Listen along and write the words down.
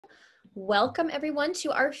Welcome everyone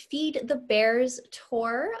to our Feed the Bears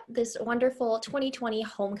tour, this wonderful 2020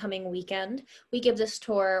 homecoming weekend. We give this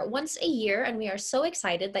tour once a year and we are so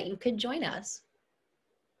excited that you could join us.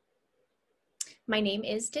 My name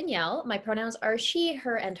is Danielle. My pronouns are she,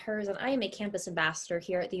 her, and hers, and I am a campus ambassador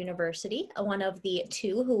here at the university, one of the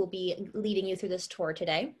two who will be leading you through this tour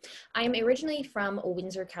today. I am originally from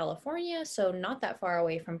Windsor, California, so not that far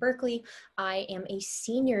away from Berkeley. I am a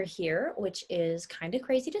senior here, which is kind of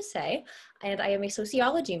crazy to say, and I am a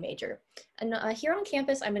sociology major. And here on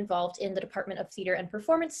campus, I'm involved in the Department of Theater and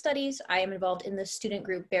Performance Studies. I am involved in the student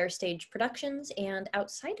group Bear Stage Productions, and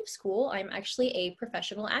outside of school, I'm actually a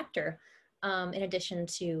professional actor. In addition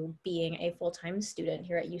to being a full-time student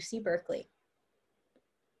here at UC Berkeley.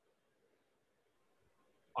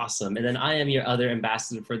 Awesome. And then I am your other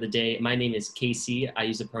ambassador for the day. My name is Casey. I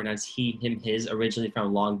use the pronouns he, him, his, originally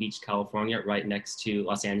from Long Beach, California, right next to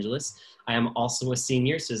Los Angeles. I am also a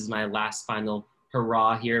senior, so this is my last final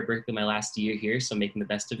hurrah here at Berkeley, my last year here, so making the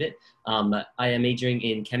best of it. I am majoring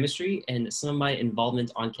in chemistry, and some of my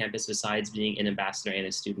involvement on campus, besides being an ambassador and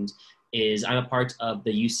a student, is I'm a part of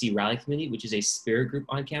the UC Rally Committee, which is a spirit group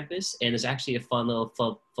on campus. And there's actually a fun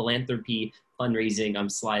little philanthropy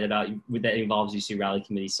fundraising slide about that involves UC Rally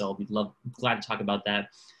Committee. So we'd glad to talk about that.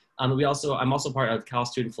 I'm also part of Cal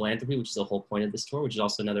Student Philanthropy, which is the whole point of this tour, which is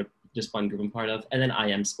also another just fun group I'm part of. And then I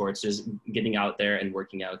am sports, just getting out there and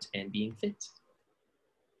working out and being fit.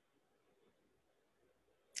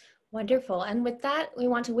 Wonderful. And with that, we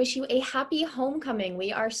want to wish you a happy homecoming.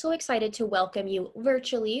 We are so excited to welcome you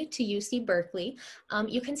virtually to UC Berkeley.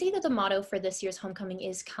 You can see that the motto for this year's homecoming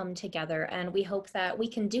is "Come Together," and we hope that we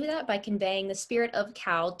can do that by conveying the spirit of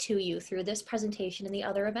Cal to you through this presentation and the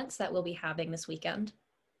other events that we'll be having this weekend.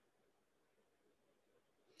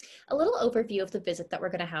 A little overview of the visit that we're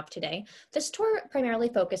going to have today. This tour primarily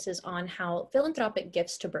focuses on how philanthropic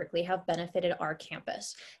gifts to Berkeley have benefited our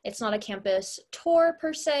campus. It's not a campus tour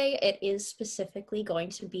per se, it is specifically going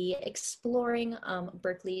to be exploring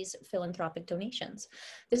Berkeley's philanthropic donations.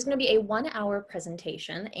 This is going to be a 1-hour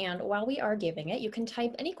presentation, and while we are giving it, you can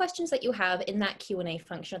type any questions that you have in that Q&A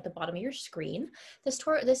function at the bottom of your screen.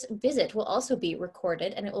 This visit will also be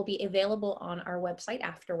recorded, and it will be available on our website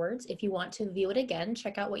afterwards. If you want to view it again,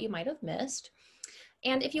 check out what you might have missed.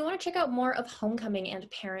 And if you want to check out more of Homecoming and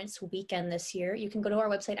Parents Weekend this year, you can go to our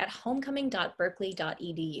website at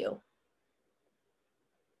homecoming.berkeley.edu.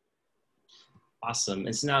 Awesome.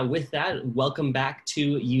 And so now with that, welcome back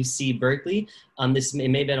to UC Berkeley. It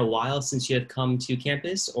may have been a while since you have come to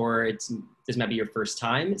campus, or this might be your first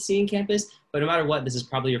time seeing campus, but no matter what, this is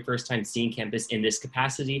probably your first time seeing campus in this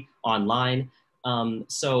capacity online.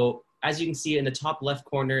 So as you can see in the top left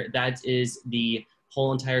corner, that is the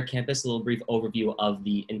whole entire campus, a little brief overview of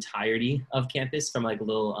the entirety of campus from like a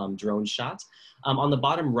little drone shot. On the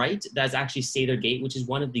bottom right, that's actually Sather Gate, which is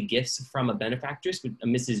one of the gifts from a benefactress,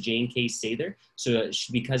 Mrs. Jane K. Sather. So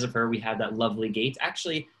because of her, we have that lovely gate.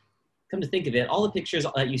 Actually, come to think of it, all the pictures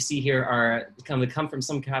that you see here are come from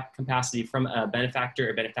some capacity from a benefactor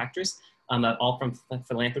or benefactress, all from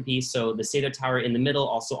philanthropy. So the Sather Tower in the middle,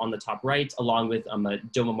 also on the top right, along with a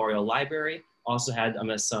Doe Memorial Library, also had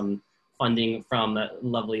some funding from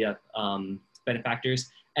lovely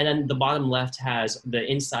benefactors. And then the bottom left has the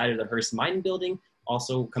inside of the Hearst Mine Building,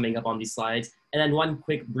 also coming up on these slides. And then one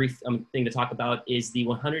quick brief thing to talk about is the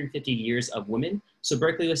 150 years of women. So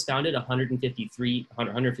Berkeley was founded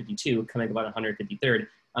 152, coming about 153rd.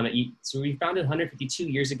 So we founded 152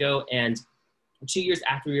 years ago, and 2 years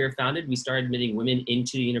after we were founded, we started admitting women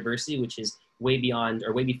into the university, which is way beyond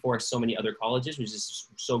or way before so many other colleges, which is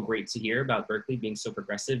so great to hear about Berkeley being so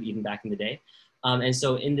progressive even back in the day. And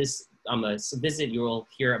so in this visit, you will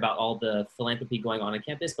hear about all the philanthropy going on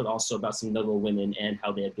campus, but also about some notable women and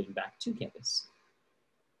how they have given back to campus.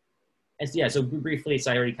 And so, yeah, so briefly,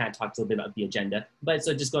 so I already kind of talked a little bit about the agenda, but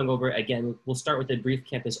so just going over again, we'll start with a brief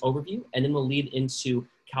campus overview, and then we'll lead into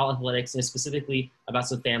Cal Athletics, and specifically about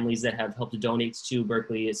some families that have helped to donate to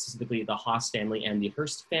Berkeley, specifically the Haas family and the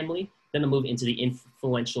Hearst family. Then we'll move into the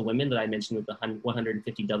influential women that I mentioned with the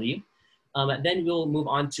 150W. Then we'll move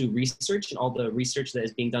on to research and all the research that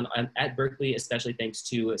is being done at Berkeley, especially thanks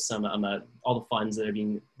to some all the funds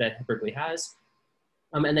that Berkeley has.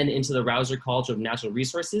 And then into the Rausser College of Natural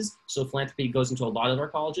Resources. So philanthropy goes into a lot of our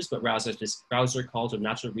colleges, but Rausser College of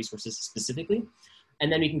Natural Resources specifically.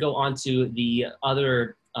 And then we can go on to the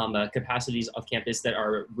other capacities of campus that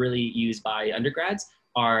are really used by undergrads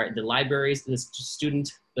are the libraries, the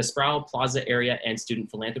Sproul Plaza area, and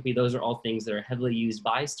student philanthropy. Those are all things that are heavily used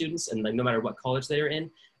by students, and like, no matter what college they are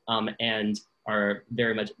in, and are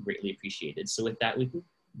very much greatly appreciated. So with that, we can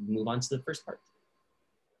move on to the first part.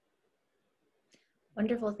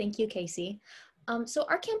 Wonderful. Thank you, Casey. So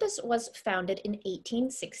our campus was founded in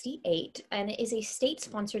 1868 and it is a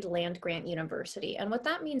state-sponsored land-grant university. And what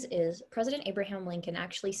that means is President Abraham Lincoln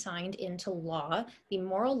actually signed into law the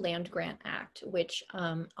Morrill Land Grant Act, which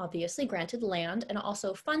obviously granted land and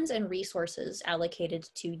also funds and resources allocated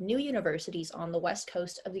to new universities on the west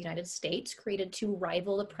coast of the United States, created to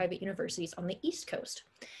rival the private universities on the east coast.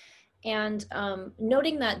 And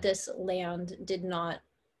noting that this land did not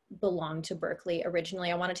belong to Berkeley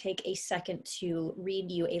originally, I want to take a second to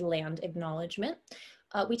read you a land acknowledgement.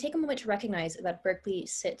 We take a moment to recognize that Berkeley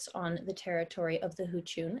sits on the territory of the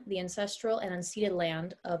Huchun, the ancestral and unceded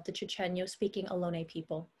land of the Chochenyo-speaking Ohlone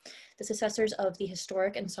people, the successors of the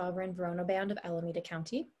historic and sovereign Verona Band of Alameda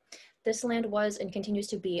County. This land was and continues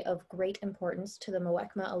to be of great importance to the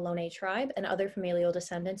Muwekma Ohlone tribe and other familial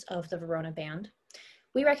descendants of the Verona Band.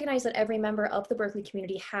 We recognize that every member of the Berkeley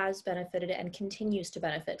community has benefited and continues to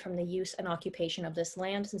benefit from the use and occupation of this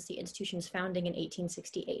land since the institution's founding in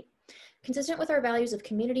 1868. Consistent with our values of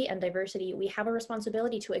community and diversity, we have a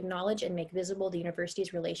responsibility to acknowledge and make visible the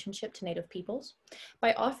university's relationship to Native peoples.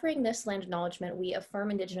 By offering this land acknowledgement, we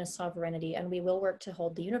affirm Indigenous sovereignty, and we will work to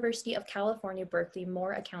hold the University of California, Berkeley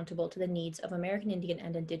more accountable to the needs of American Indian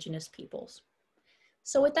and Indigenous peoples.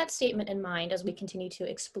 So with that statement in mind, as we continue to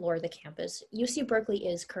explore the campus, UC Berkeley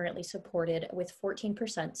is currently supported with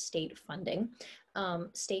 14% state funding.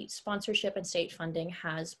 State sponsorship and state funding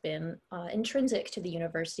has been intrinsic to the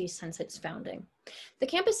university since its founding. The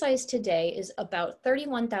campus size today is about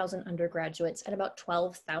 31,000 undergraduates and about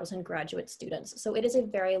 12,000 graduate students. So it is a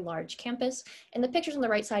very large campus. In the pictures on the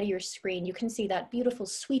right side of your screen, you can see that beautiful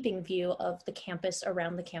sweeping view of the campus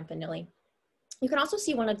around the Campanile. You can also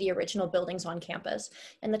see one of the original buildings on campus.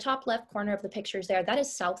 In the top left corner of the pictures there, that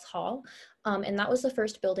is South Hall, and that was the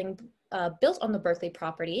first building built on the Berkeley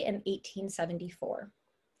property in 1874.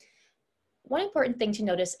 One important thing to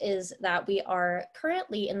notice is that we are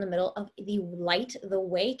currently in the middle of the Light the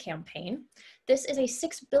Way campaign. This is a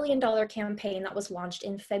 $6 billion campaign that was launched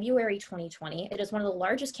in February 2020. It is one of the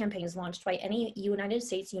largest campaigns launched by any United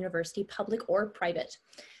States university, public or private.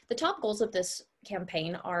 The top goals of this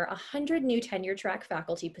campaign are 100 new tenure-track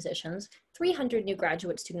faculty positions, 300 new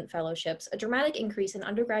graduate student fellowships, a dramatic increase in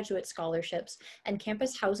undergraduate scholarships, and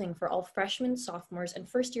campus housing for all freshmen, sophomores, and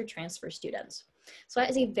first-year transfer students. So that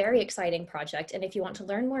is a very exciting project, and if you want to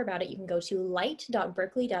learn more about it, you can go to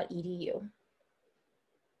light.berkeley.edu.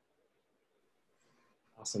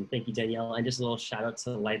 Awesome, thank you, Danielle. And just a little shout out to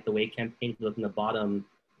the Light the Way campaign. If you look in the bottom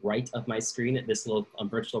right of my screen, this little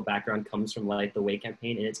virtual background comes from Light the Way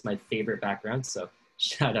campaign, and it's my favorite background. So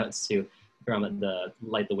shout outs to from the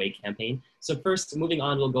Light the Way campaign. So first, moving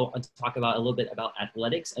on, we'll go on to talk about a little bit about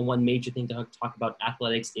athletics. And one major thing to talk about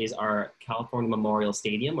athletics is our California Memorial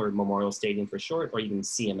Stadium, or Memorial Stadium for short, or even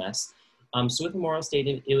CMS. So with Memorial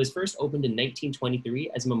Stadium, it was first opened in 1923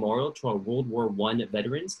 as a memorial to our World War I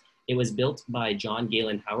veterans. It was built by John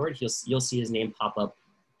Galen Howard. You'll see his name pop up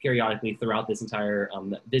periodically throughout this entire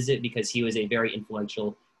visit because he was a very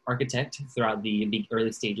influential architect throughout the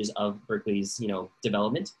early stages of Berkeley's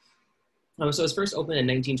development. So it was first opened in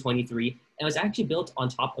 1923 and it was actually built on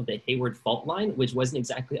top of the Hayward Fault Line, which wasn't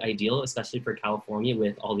exactly ideal, especially for California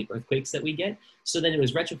with all the earthquakes that we get. So then it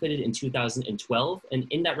was retrofitted in 2012. And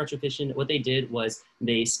in that retrofitting, what they did was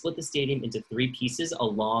they split the stadium into 3 pieces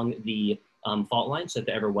along the fault line. So if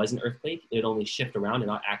there ever was an earthquake, it would only shift around and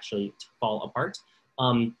not actually fall apart.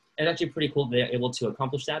 It's actually pretty cool that they're able to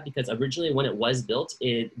accomplish that because originally when it was built,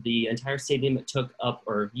 the entire stadium took up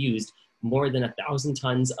or used more than 1,000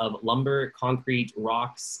 tons of lumber, concrete,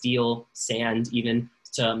 rock, steel, sand, even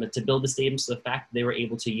to build the stadium. So the fact that they were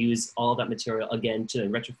able to use all of that material again to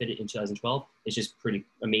retrofit it in 2012 is just pretty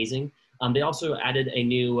amazing. They also added a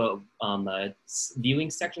new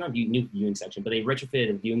viewing section, not new viewing section, but they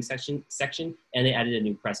retrofitted a viewing section and they added a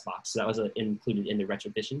new press box. So that was included in the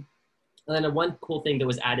retrofitting. And then one cool thing that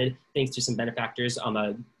was added, thanks to some benefactors,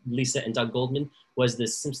 Lisa and Doug Goldman, was the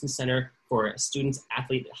Simpson Center for Students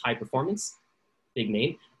Athlete High Performance, big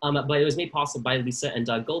name. But it was made possible by Lisa and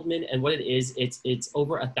Doug Goldman. And what it is, it's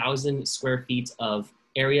over 1,000 square feet of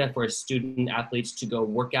area for student athletes to go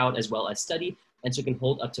work out as well as study. And so it can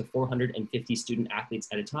hold up to 450 student athletes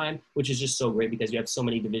at a time, which is just so great because you have so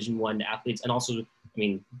many Division I athletes and also, so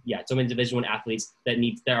many Division I athletes that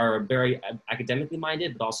are very academically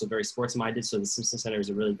minded, but also very sports minded. So the Simpson Center is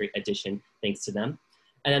a really great addition, thanks to them.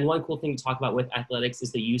 And then one cool thing to talk about with athletics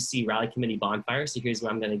is the UC Rally Committee bonfire. So here's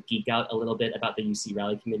where I'm going to geek out a little bit about the UC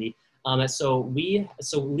Rally Committee. So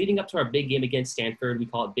leading up to our big game against Stanford, we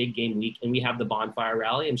call it Big Game Week, and we have the bonfire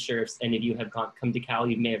rally. I'm sure if any of you have come to Cal,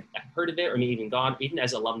 you may have heard of it, or maybe even gone, even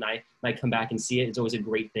as alumni, might come back and see it. It's always a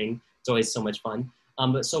great thing. It's always so much fun.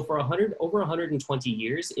 But so for over 120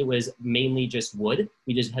 years, it was mainly just wood.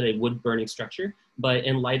 We just had a wood burning structure. But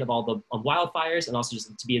in light of all the wildfires and also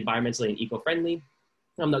just to be environmentally and eco-friendly,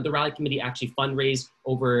 the rally committee actually fundraised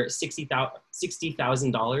over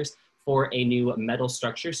 $60,000 for a new metal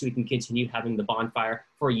structure so we can continue having the bonfire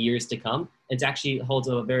for years to come. It actually holds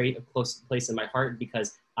a very close place in my heart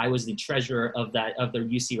because I was the treasurer of the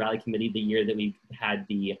UC rally committee the year that we had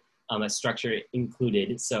the structure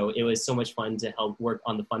included. So it was so much fun to help work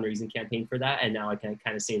on the fundraising campaign for that. And now I can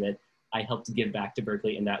kind of say that I helped give back to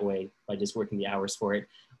Berkeley in that way by just working the hours for it.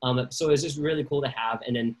 So it's just really cool to have.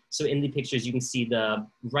 And then, so in the pictures, you can see the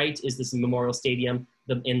right is this memorial stadium.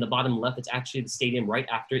 In the bottom left, it's actually the stadium right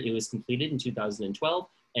after it was completed in 2012.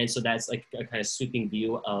 And so that's like a kind of sweeping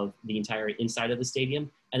view of the entire inside of the stadium.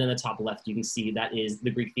 And then the top left, you can see that is the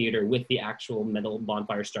Greek theater with the actual metal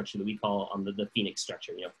bonfire structure that we call the Phoenix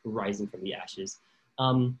structure, you know, rising from the ashes.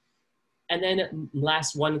 And then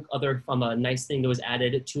last, one other nice thing that was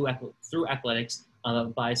added through athletics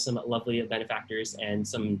by some lovely benefactors and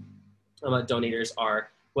some donators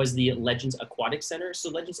was the Legends Aquatic Center. So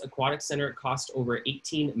Legends Aquatic Center cost over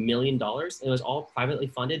 $18 million. It was all privately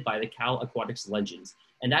funded by the Cal Aquatics Legends.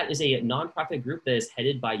 And that is a nonprofit group that is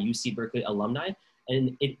headed by UC Berkeley alumni.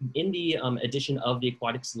 And in the edition of the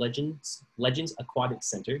Aquatics Legends Aquatic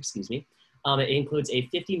Center, excuse me, it includes a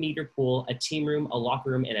 50-meter pool, a team room, a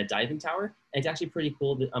locker room, and a diving tower. And it's actually pretty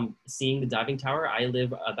cool that seeing the diving tower. I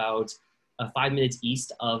live about 5 minutes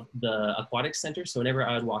east of the Aquatics Center. So whenever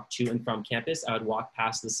I would walk to and from campus, I would walk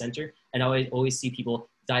past the center, and I would always see people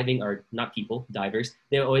diving, or not people, divers.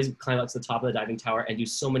 They would always climb up to the top of the diving tower and do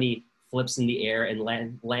so many flips in the air and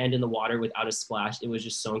land in the water without a splash. It was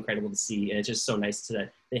just so incredible to see. And it's just so nice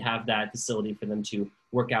that they have that facility for them to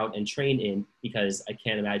work out and train in, because I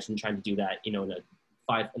can't imagine trying to do that, you know, in a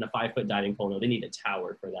 5-foot diving pool. No, they need a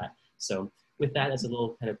tower for that. So with that, that's a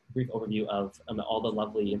little kind of brief overview of all the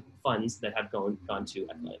lovely funds that have gone to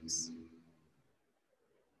athletics.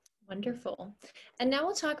 Wonderful. And now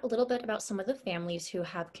we'll talk a little bit about some of the families who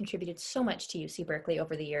have contributed so much to UC Berkeley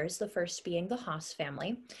over the years, the first being the Haas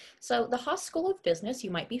family. So the Haas School of Business,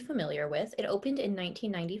 you might be familiar with. It opened in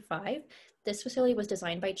 1995. This facility was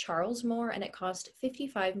designed by Charles Moore, and it cost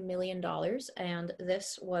 $55 million, and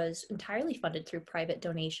this was entirely funded through private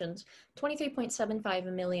donations, $23.75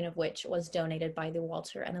 million of which was donated by the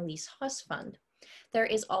Walter and Elise Haas Fund. There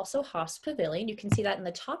is also Haas Pavilion. You can see that in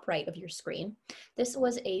the top right of your screen. This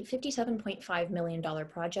was a $57.5 million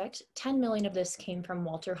project. $10 million of this came from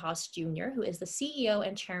Walter Haas Jr., who is the CEO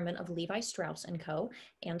and chairman of Levi Strauss & Co.,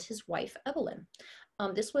 and his wife, Evelyn.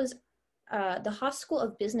 This was the Haas School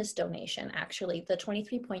of Business donation, actually. The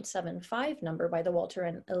 23.75 number by the Walter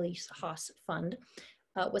and Elise Haas Fund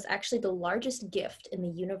was actually the largest gift in the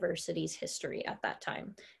university's history at that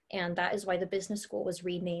time. And that is why the business school was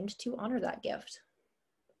renamed to honor that gift.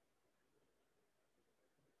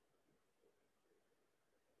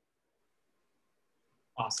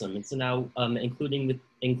 Awesome. And so now, including the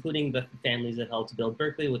families that helped build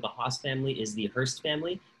Berkeley, with the Haas family is the Hearst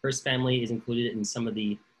family. Hearst family is included in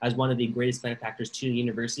as one of the greatest benefactors to the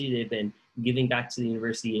university. They've been giving back to the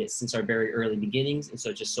university since our very early beginnings. And so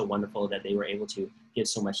it's just so wonderful that they were able to give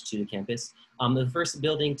so much to the campus. The first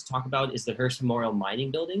building to talk about is the Hearst Memorial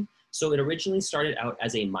Mining Building. So it originally started out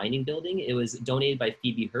as a mining building. It was donated by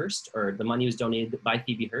Phoebe Hearst, or the money was donated by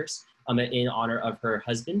Phoebe Hearst in honor of her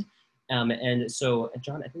husband. And so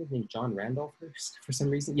John, I think his name is John Randolph Hearst for some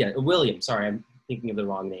reason. Yeah, William, sorry, I'm thinking of the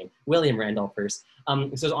wrong name. William Randolph Hearst. So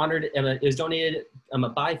it was honored, it was donated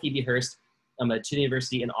by Phoebe Hearst to the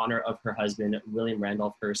university in honor of her husband, William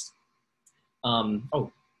Randolph Hearst.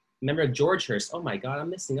 Remember George Hearst. Oh my God,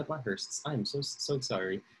 I'm messing up my Hearsts. I'm so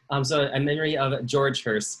sorry. So a memory of George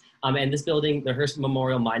Hearst. And this building, the Hearst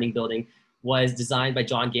Memorial Mining Building, was designed by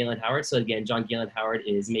John Galen Howard. So again, John Galen Howard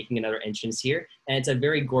is making another entrance here. And it's a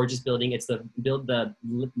very gorgeous building. It's the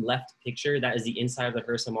left picture. That is the inside of the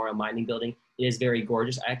Hearst Memorial Mining Building. It is very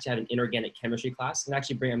gorgeous. I actually had an inorganic chemistry class, and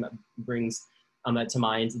actually brings to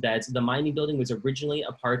mind that the mining building was originally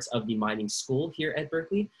a part of the mining school here at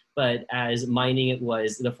Berkeley, but as mining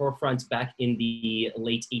was the forefront back in the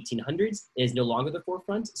late 1800s, it is no longer the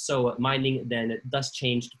forefront. So mining then thus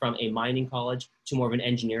changed from a mining college to more of an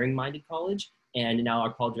engineering-minded college. And now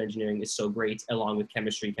our College of Engineering is so great, along with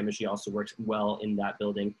chemistry. Chemistry also works well in that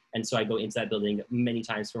building. And so I go into that building many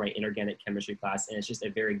times for my inorganic chemistry class, and it's just a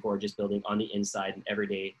very gorgeous building on the inside. And every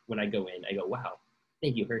day when I go in, I go, wow,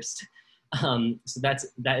 thank you, Hearst. So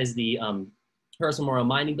that is the Hearst Memorial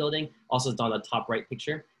Mining Building. Also, it's on the top right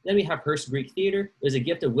picture. Then we have Hearst Greek Theater. It was a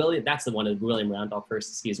gift of William. That's the one of William Randolph Hearst.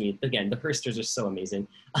 Excuse me. Again, the Hearsters are so amazing.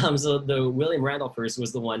 So the William Randolph Hearst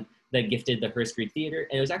was the one that gifted the Hearst Greek Theater.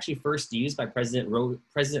 And it was actually first used by President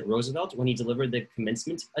Roosevelt when he delivered the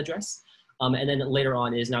commencement address. And then later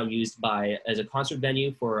on, it is now used as a concert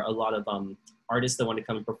venue for a lot of artists that want to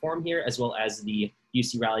come and perform here, as well as the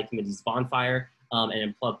UC Rally Committee's bonfire,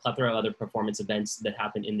 and a plethora of other performance events that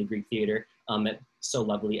happen in the Greek Theater. So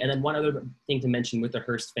lovely. And then one other thing to mention with the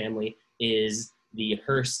Hearst family is the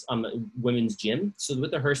Hearst women's gym. So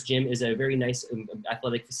with the Hearst gym is a very nice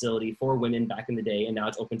athletic facility for women back in the day, and now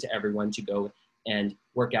it's open to everyone to go and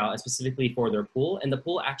work out, specifically for their pool. And the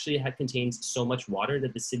pool actually contains so much water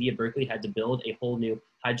that the city of Berkeley had to build a whole new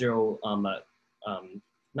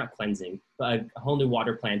not cleansing, but a whole new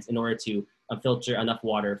water plant in order to filter enough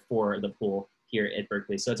water for the pool here at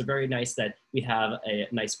Berkeley. So it's very nice that we have a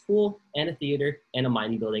nice pool and a theater and a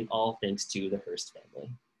mining building, all thanks to the Hearst family.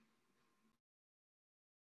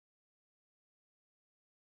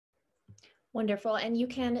 Wonderful. And you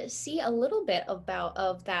can see a little bit of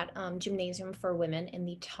that gymnasium for women in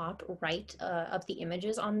the top right of the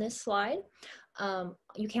images on this slide.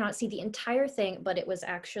 You cannot see the entire thing, but it was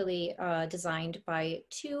actually designed by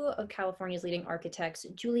two of California's leading architects,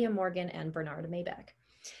 Julia Morgan and Bernard Maybeck.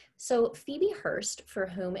 So Phoebe Hearst, for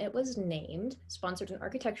whom it was named, sponsored an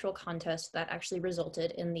architectural contest that actually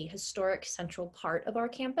resulted in the historic central part of our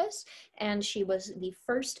campus, and she was the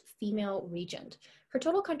first female regent. Her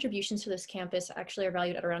total contributions to this campus actually are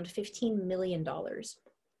valued at around $15 million.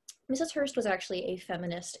 Mrs. Hearst was actually a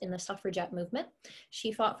feminist in the suffragette movement.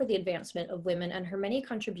 She fought for the advancement of women, and her many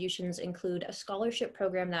contributions include a scholarship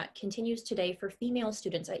program that continues today for female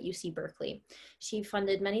students at UC Berkeley. She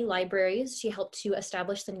funded many libraries, she helped to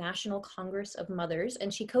establish the National Congress of Mothers,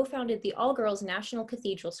 and she co-founded the all-girls National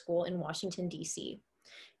Cathedral School in Washington, D.C.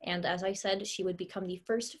 And as I said, she would become the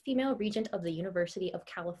first female regent of the University of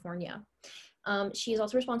California. She is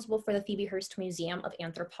also responsible for the Phoebe Hearst Museum of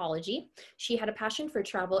Anthropology. She had a passion for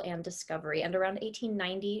travel and discovery, and around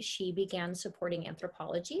 1890, she began supporting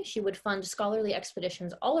anthropology. She would fund scholarly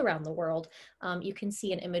expeditions all around the world. You can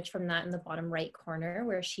see an image from that in the bottom right corner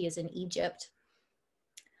where she is in Egypt.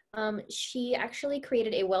 She actually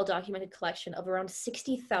created a well-documented collection of around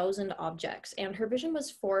 60,000 objects, and her vision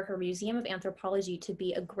was for her Museum of Anthropology to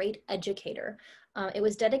be a great educator. It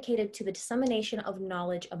was dedicated to the dissemination of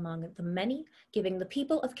knowledge among the many, giving the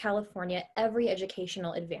people of California every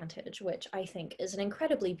educational advantage, which I think is an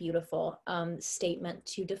incredibly beautiful statement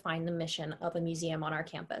to define the mission of a museum on our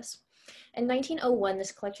campus. In 1901,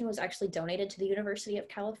 this collection was actually donated to the University of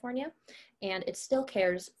California, and it still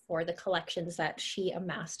cares for the collections that she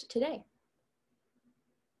amassed today.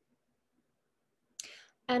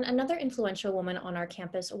 And another influential woman on our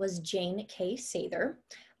campus was Jane K. Sather.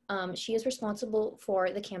 She is responsible for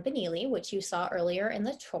the Campanile, which you saw earlier in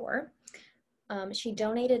the tour. She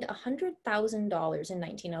donated $100,000 in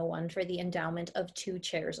 1901 for the endowment of 2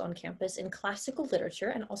 chairs on campus in classical literature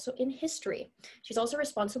and also in history. She's also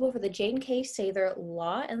responsible for the Jane K. Sather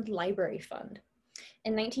Law and Library Fund.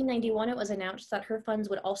 In 1991, it was announced that her funds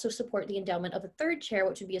would also support the endowment of a 3rd chair,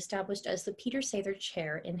 which would be established as the Peter Sather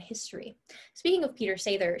Chair in History. Speaking of Peter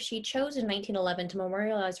Sather, she chose in 1911 to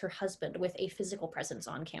memorialize her husband with a physical presence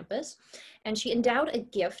on campus, and she endowed a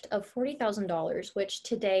gift of $40,000, which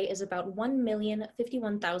today is about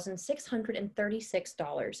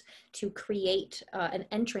 $1,051,636 to create an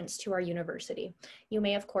entrance to our university. You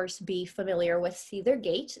may, of course, be familiar with Sather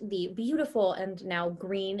Gate, the beautiful and now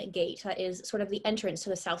green gate that is sort of the entrance to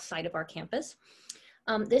the south side of our campus.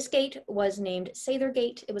 This gate was named Sather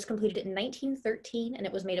Gate. It was completed in 1913, and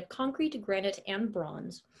it was made of concrete, granite, and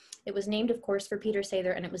bronze. It was named, of course, for Peter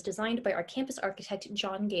Sather, and it was designed by our campus architect,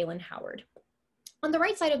 John Galen Howard. On the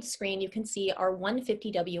right side of the screen, you can see our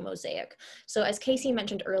 150W mosaic. So as Casey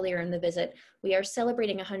mentioned earlier in the visit, we are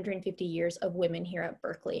celebrating 150 years of women here at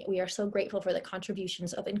Berkeley. We are so grateful for the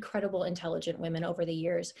contributions of incredible, intelligent women over the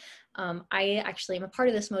years. I actually am a part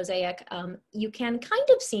of this mosaic. You can kind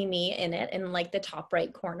of see me in it in like the top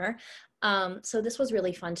right corner. So this was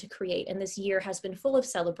really fun to create, and this year has been full of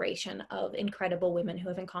celebration of incredible women who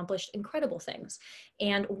have accomplished incredible things.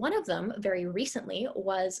 And one of them, very recently,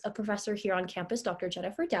 was a professor here on campus, Dr.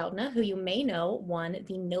 Jennifer Doudna, who you may know won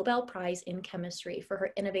the Nobel Prize in Chemistry for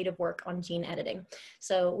her innovative work on gene editing.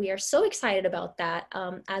 So we are so excited about that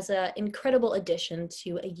as an incredible addition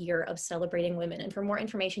to a year of celebrating women. And for more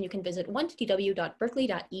information, you can visit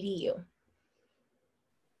 150w.berkeley.edu.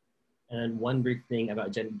 And one brief thing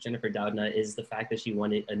about Jennifer Doudna is the fact that she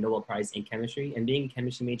won a Nobel Prize in chemistry. And being a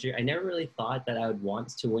chemistry major, I never really thought that I would want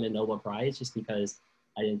to win a Nobel Prize just because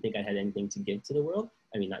I didn't think I had anything to give to the world.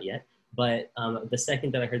 I mean, not yet. But the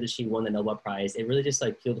second that I heard that she won the Nobel Prize, it really just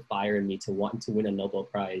like fueled a fire in me to want to win a Nobel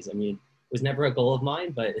Prize. I mean, it was never a goal of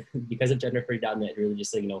mine, but because of Jennifer Doudna, it really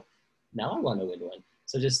just, like, you know, now I want to win one.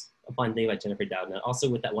 So just a fun thing about Jennifer Doudna. Also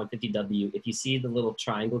with that 150W, if you see the little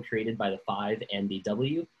triangle created by the 5 and the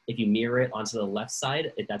W, if you mirror it onto the left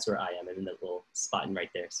side, that's where I am. I'm in that little spot right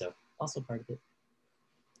there. So also part of it.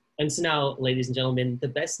 And so now, ladies and gentlemen, the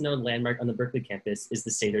best known landmark on the Berkeley campus is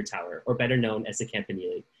the Sather Tower, or better known as the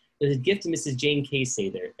Campanile. It was a gift to Mrs. Jane K.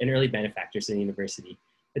 Sather, an early benefactress of the university.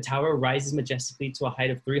 The tower rises majestically to a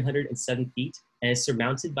height of 307 feet and is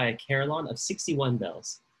surmounted by a carillon of 61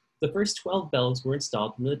 bells. The first 12 bells were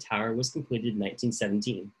installed when the tower was completed in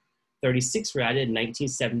 1917. 36 were added in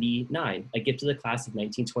 1979, a gift to the class of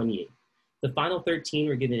 1928. The final 13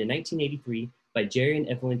 were given in 1983 by Jerry and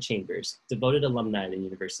Evelyn Chambers, devoted alumni of the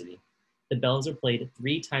university. The bells are played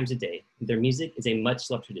 3 times a day, and their music is a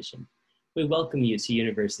much-loved tradition. We welcome you to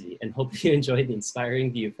university and hope you enjoy the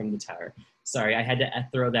inspiring view from the tower. Sorry, I had to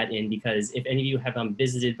throw that in because if any of you have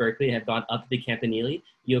visited Berkeley and have gone up the Campanile,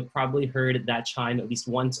 you have probably heard that chime at least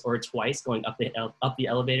once or twice going up the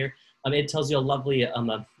elevator. It tells you a lovely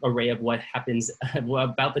array of what happens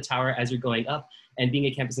about the tower as you're going up. And being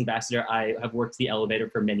a campus ambassador, I have worked the elevator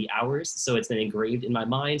for many hours, so it's been engraved in my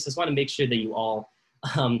mind. So I just want to make sure that you all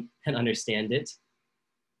can understand it.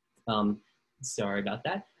 Sorry about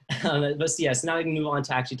that. But yes, now we can move on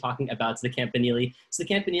to actually talking about the Campanile. So the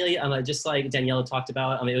Campanile, just like Danielle talked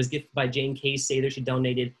about, it was gifted by Jane K. Sather. She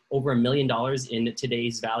donated over $1 million in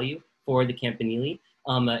today's value for the Campanile.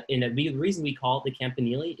 The reason we call it the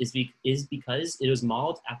Campanile is because it was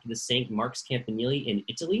modeled after the St. Mark's Campanile in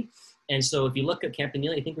Italy. And so if you look at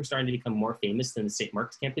Campanile, I think we're starting to become more famous than the St.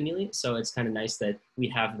 Mark's Campanile. So it's kind of nice that we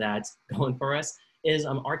have that going for us.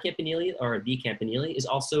 Our Campanile, or the Campanile, is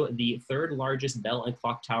also the 3rd largest bell and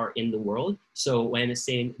clock tower in the world. So when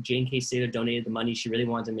St. Jane K. Sather donated the money, she really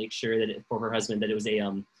wanted to make sure that for her husband that it was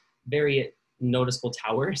a very noticeable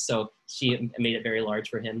tower. So she made it very large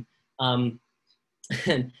for him. The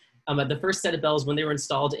first set of bells, when they were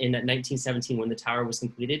installed in 1917, when the tower was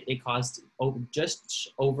completed, it cost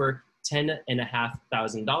just over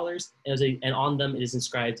 $10,500. And on them it is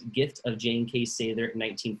inscribed "Gift of Jane K. Sather,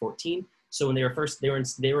 1914." So when they were first, they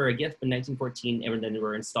were a gift in 1914, and then they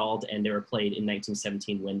were installed and they were played in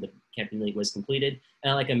 1917 when the Campanile was completed.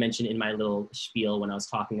 And like I mentioned in my little spiel when I was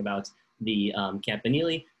talking about the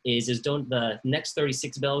Campanile, the next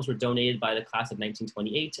 36 bells were donated by the class of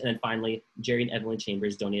 1928, and then finally Jerry and Evelyn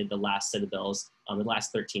Chambers donated the last set of bells, the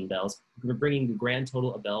last 13 bells, bringing the grand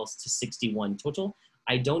total of bells to 61 total.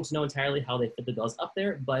 I don't know entirely how they fit the bells up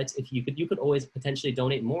there, but if you could always potentially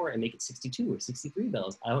donate more and make it 62 or 63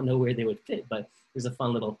 bells. I don't know where they would fit, but there's a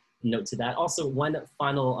fun little note to that. Also, one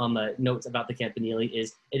final note about the Campanile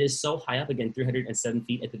is it is so high up, again, 307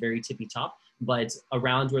 feet at the very tippy top, but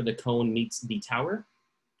around where the cone meets the tower,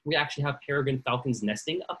 we actually have peregrine falcons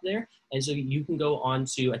nesting up there. And so you can go on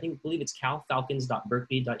to, I believe it's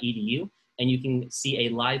calfalcons.berkeley.edu, and you can see a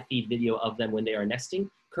live feed video of them when they are nesting.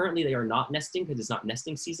 Currently, they are not nesting because it's not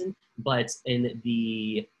nesting season, but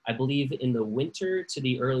I believe in the winter to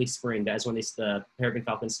the early spring, that's when the peregrine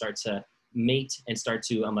falcons start to mate and start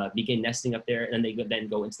to begin nesting up there, and then they then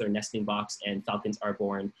go into their nesting box and falcons are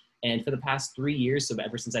born. And for the past 3 years, so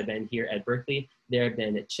ever since I've been here at Berkeley, there have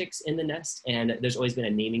been chicks in the nest, and there's always been a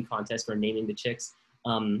naming contest for naming the chicks.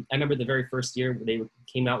 I remember the very first year they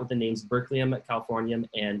came out with the names Berkeleyum, Californium,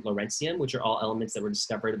 and Lawrencium, which are all elements that were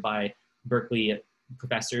discovered by Berkeley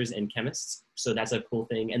professors and chemists. So that's a cool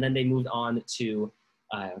thing. And then they moved on to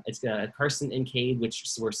Carson and Cade, which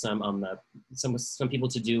were some people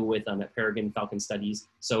to do with peregrine falcon studies.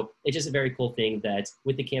 So it's just a very cool thing that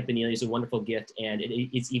with the Campanile is a wonderful gift, and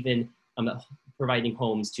it's even providing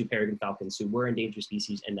homes to peregrine falcons who were endangered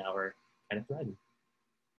species and now are kind of thriving.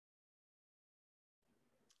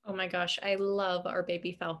 Oh my gosh, I love our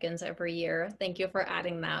baby falcons every year. Thank you for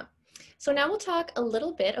adding that. So now we'll talk a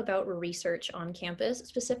little bit about research on campus,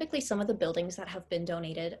 specifically some of the buildings that have been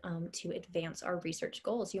donated to advance our research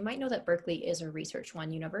goals. You might know that Berkeley is a Research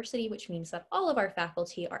One university, which means that all of our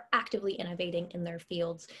faculty are actively innovating in their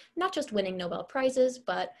fields, not just winning Nobel Prizes,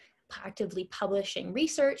 but actively publishing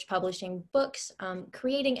research, publishing books,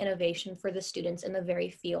 creating innovation for the students in the very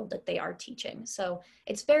field that they are teaching. So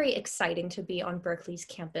it's very exciting to be on Berkeley's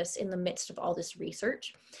campus in the midst of all this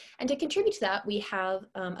research. And to contribute to that, we have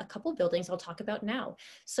a couple buildings I'll talk about now.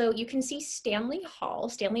 So you can see Stanley Hall.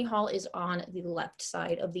 Stanley Hall is on the left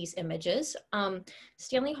side of these images.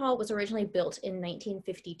 Stanley Hall was originally built in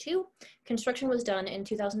 1952. Construction was done in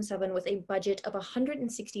 2007 with a budget of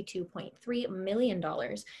 $162.3 million.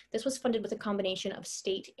 This was funded with a combination of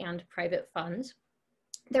state and private funds.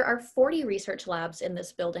 There are 40 research labs in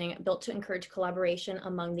this building built to encourage collaboration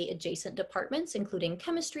among the adjacent departments, including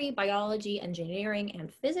chemistry, biology, engineering, and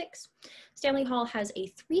physics. Stanley Hall has a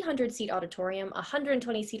 300-seat auditorium, a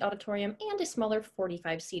 120-seat auditorium, and a smaller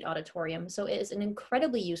 45-seat auditorium, so it is an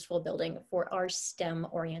incredibly useful building for our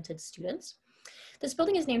STEM-oriented students. This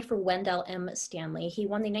building is named for Wendell M. Stanley. He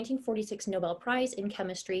won the 1946 Nobel Prize in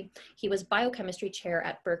Chemistry. He was biochemistry chair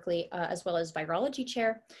at Berkeley, as well as virology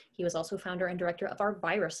chair. He was also founder and director of our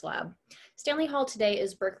virus lab. Stanley Hall today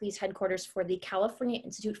is Berkeley's headquarters for the California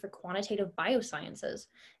Institute for Quantitative Biosciences.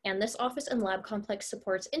 And this office and lab complex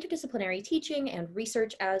supports interdisciplinary teaching and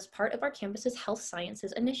research as part of our campus's health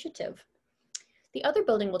sciences initiative. The other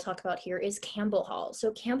building we'll talk about here is Campbell Hall.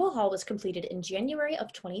 So Campbell Hall was completed in January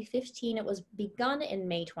of 2015. It was begun in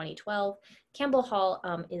May 2012. Campbell Hall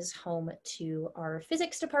is home to our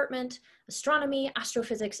physics department, astronomy,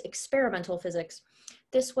 astrophysics, experimental physics.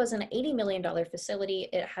 This was an $80 million facility.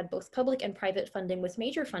 It had both public and private funding, with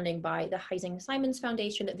major funding by the Heising-Simons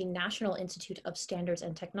Foundation, the National Institute of Standards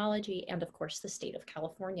and Technology, and of course the state of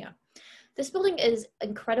California. This building is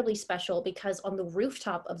incredibly special because on the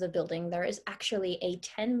rooftop of the building, there is actually a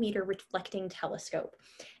 10-meter reflecting telescope.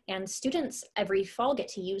 And students every fall get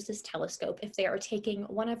to use this telescope if they are taking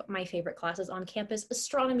one of my favorite classes on campus,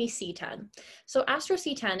 Astronomy C10. So Astro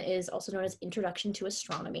C10 is also known as Introduction to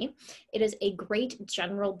Astronomy. It is a great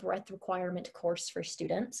general breadth requirement course for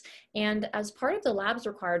students. And as part of the labs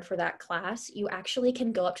required for that class, you actually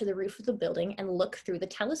can go up to the roof of the building and look through the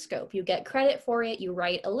telescope. You get credit for it. You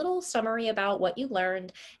write a little summary about what you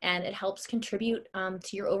learned, and it helps contribute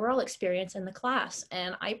to your overall experience in the class.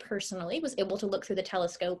 And I personally was able to look through the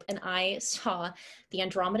telescope, and I saw the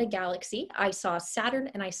Andromeda Galaxy, I saw Saturn,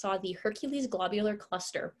 and I saw the Hercules Globular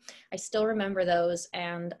Cluster. I still remember those,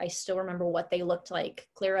 and I still remember what they looked like,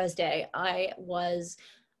 clear as day. I was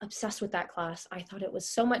obsessed with that class. I thought it was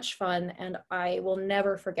so much fun, and I will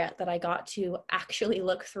never forget that I got to actually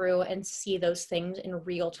look through and see those things in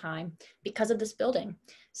real time because of this building.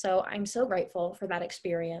 So I'm so grateful for that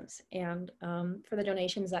experience and for the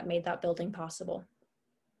donations that made that building possible.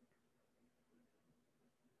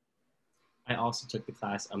 I also took the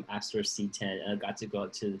class Astro C10, and I got to go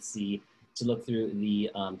out to the sea to look through the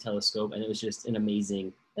telescope, and it was just an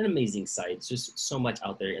amazing sight. It's just so much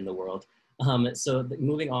out there in the world. So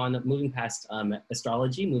moving past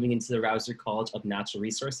astrology, moving into the Rausser College of Natural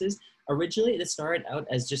Resources. Originally, it started out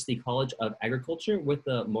as just the College of Agriculture with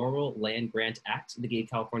the Morrill Land Grant Act that gave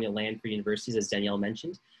California land for universities, as Danielle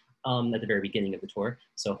mentioned. At the very beginning of the tour,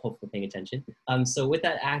 so hopefully paying attention. So with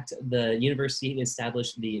that act, the university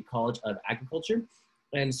established the College of Agriculture.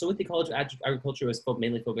 And so with the College of Agriculture, it was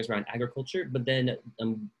mainly focused around agriculture, but then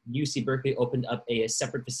UC Berkeley opened up a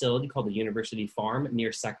separate facility called the University Farm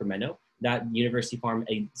near Sacramento. That University Farm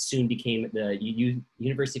soon became the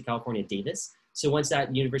University of California, Davis. So once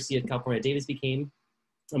that University of California, Davis came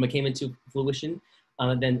into fruition,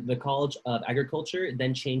 then the College of Agriculture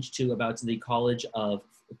then changed to about the College of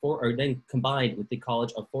then combined with the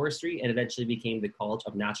College of Forestry, and eventually became the College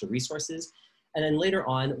of Natural Resources. And then later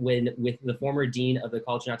on, with the former dean of the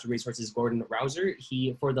College of Natural Resources, Gordon Rausser,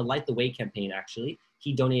 for the Light the Way campaign, actually,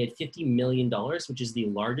 he donated $50 million, which is the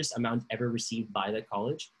largest amount ever received by the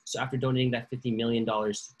college. So after donating that $50 million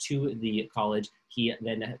to the college, we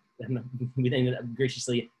then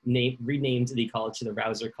graciously renamed the college to the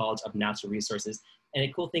Rausser College of Natural Resources. And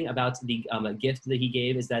a cool thing about the gift that he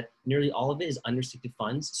gave is that nearly all of it is unrestricted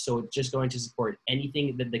funds. So it's just going to support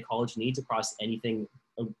anything that the college needs across any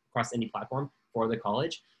platform for the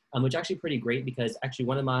college, which is actually pretty great because actually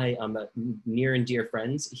one of my near and dear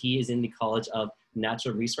friends, he is in the College of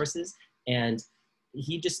Natural Resources, and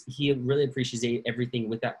he really appreciates everything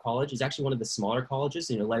with that college. It's actually one of the smaller colleges.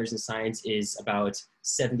 Letters and Science is about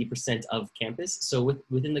 70% of campus. So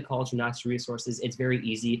within the College of Natural Resources, it's very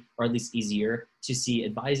easy, or at least easier, to see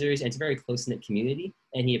advisors, and it's a very close-knit community.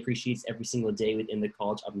 And he appreciates every single day within the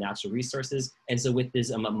College of Natural Resources. And so with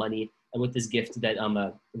this money and with this gift that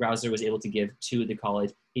Rausser was able to give to the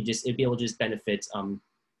college, it'd be able to just benefit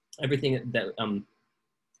everything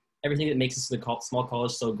that makes this small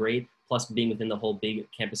college so great, plus being within the whole big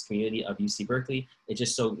campus community of UC Berkeley. It's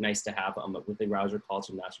just so nice to have with the Rausser College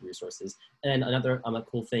of Natural Resources. And another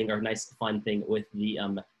cool thing, or nice fun thing with the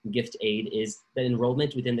gift aid, is that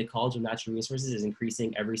enrollment within the College of Natural Resources is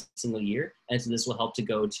increasing every single year. And so this will help to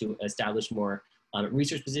go to establish more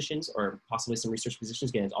research positions, or possibly some research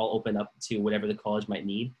positions. Again, it's all open up to whatever the college might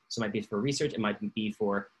need. So it might be for research, it might be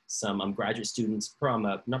for some graduate students,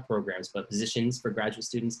 not programs, but positions for graduate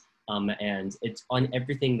students. And it's on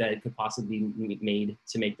everything that it could possibly be made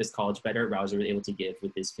to make this college better. Rausser was able to give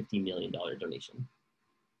with his $50 million donation.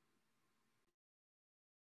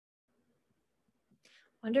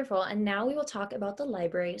 Wonderful. And now we will talk about the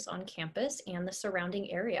libraries on campus and the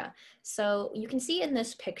surrounding area. So you can see in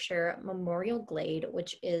this picture Memorial Glade,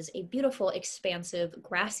 which is a beautiful, expansive,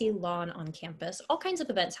 grassy lawn on campus. All kinds of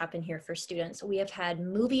events happen here for students. We have had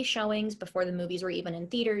movie showings before the movies were even in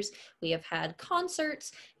theaters. We have had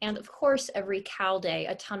concerts, and of course, every Cal Day,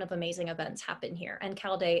 a ton of amazing events happen here. And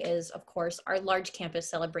Cal Day is, of course, our large campus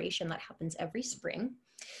celebration that happens every spring.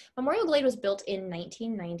 Memorial Glade was built in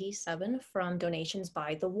 1997 from donations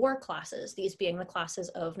by the war classes, these being the classes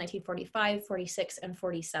of 1945, 46, and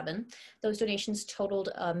 47. Those donations totaled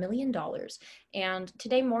 $1 million. And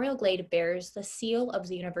today, Memorial Glade bears the seal of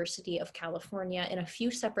the University of California in a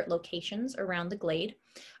few separate locations around the Glade.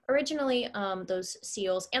 Originally, those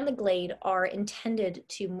seals and the Glade are intended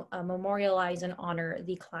to memorialize and honor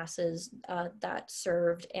the classes that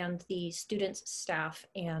served and the students, staff,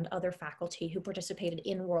 and other faculty who participated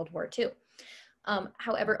in World War II.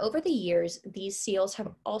 However, over the years, these seals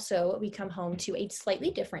have also become home to a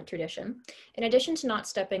slightly different tradition. In addition to not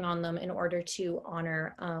stepping on them in order to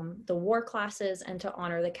honor the war classes and to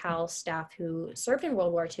honor the Cal staff who served in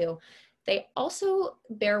World War II, they also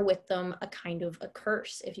bear with them a kind of a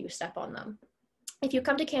curse if you step on them. If you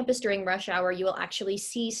come to campus during rush hour, you will actually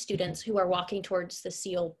see students who are walking towards the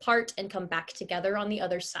seal part and come back together on the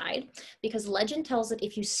other side, because legend tells that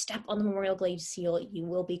if you step on the Memorial Glade seal, you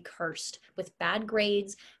will be cursed with bad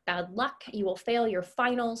grades, bad luck, you will fail your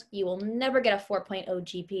finals, you will never get a 4.0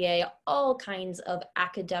 GPA, all kinds of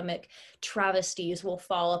academic travesties will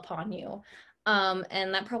fall upon you.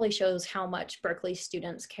 And that probably shows how much Berkeley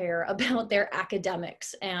students care about their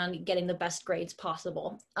academics and getting the best grades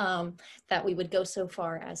possible, that we would go so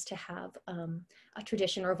far as to have a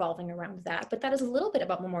tradition revolving around that. But that is a little bit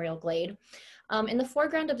about Memorial Glade. In the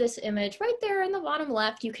foreground of this image, right there in the bottom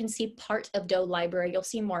left, you can see part of Doe Library. You'll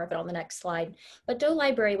see more of it on the next slide. But Doe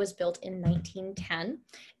Library was built in 1910.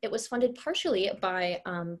 It was funded partially by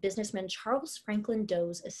businessman Charles Franklin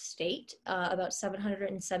Doe's estate, about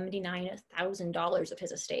 $779,000 of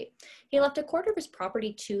his estate. He left a quarter of his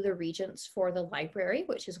property to the Regents for the library,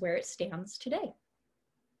 which is where it stands today.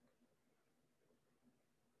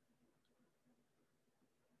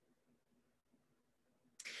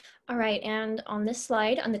 All right, and on this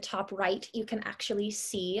slide, on the top right, you can actually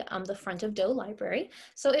see the front of Doe Library.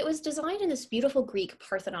 So it was designed in this beautiful Greek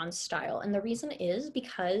Parthenon style, and the reason is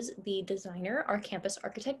because the designer, our campus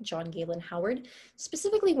architect, John Galen Howard,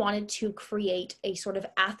 specifically wanted to create a sort of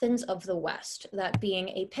Athens of the West, that being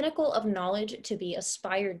a pinnacle of knowledge to be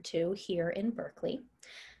aspired to here in Berkeley.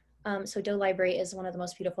 So Doe Library is one of the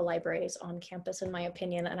most beautiful libraries on campus, in my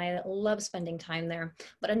opinion, and I love spending time there.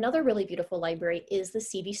 But another really beautiful library is the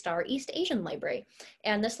C.V. Starr East Asian Library.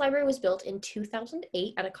 And this library was built in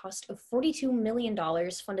 2008 at a cost of $42 million,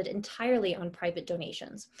 funded entirely on private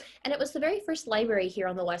donations. And it was the very first library here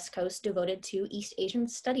on the West Coast devoted to East Asian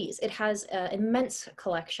studies. It has an immense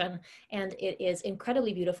collection, and it is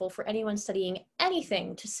incredibly beautiful for anyone studying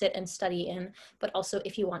anything to sit and study in, but also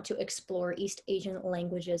if you want to explore East Asian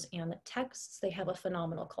languages and texts, they have a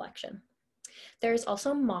phenomenal collection. There's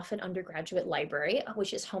also Moffitt Undergraduate Library,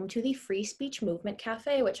 which is home to the Free Speech Movement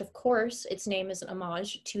Cafe, which of course, its name is an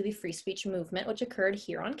homage to the free speech movement, which occurred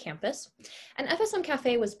here on campus. And FSM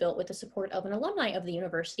Cafe was built with the support of an alumni of the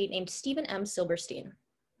university named Stephen M. Silberstein.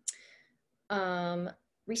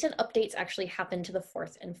 Recent updates actually happened to the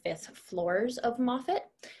 4th and 5th floors of Moffitt.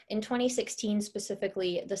 In 2016,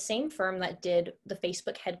 specifically, the same firm that did the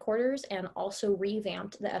Facebook headquarters and also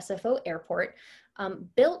revamped the SFO airport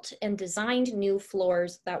built and designed new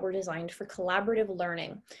floors that were designed for collaborative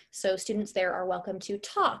learning. So students there are welcome to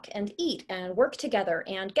talk and eat and work together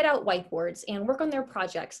and get out whiteboards and work on their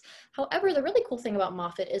projects. However, the really cool thing about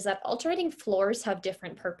Moffitt is that alternating floors have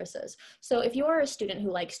different purposes. So if you are a student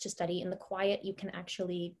who likes to study in the quiet, you can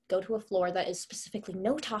actually go to a floor that is specifically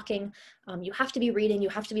no talking. You have to be reading, you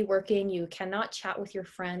have to be working, you cannot chat with your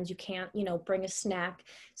friends, you can't, bring a snack.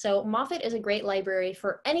 So Moffitt is a great library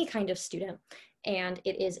for any kind of student, and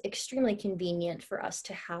it is extremely convenient for us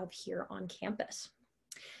to have here on campus.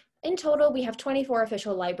 In total, we have 24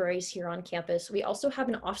 official libraries here on campus. We also have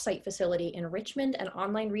an offsite facility in Richmond and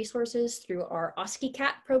online resources through our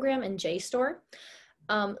OSCE-CAT program and JSTOR.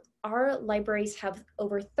 Our libraries have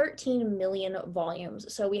over 13 million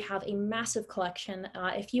volumes, so we have a massive collection.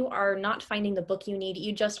 If you are not finding the book you need,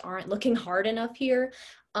 you just aren't looking hard enough here.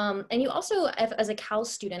 And you also, as a Cal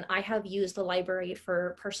student, I have used the library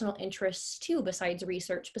for personal interests too, besides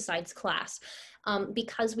research, besides class,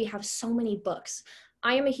 because we have so many books.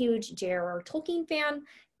 I am a huge J.R.R. Tolkien fan,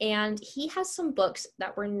 and he has some books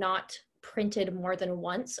that were not printed more than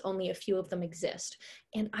once. Only a few of them exist.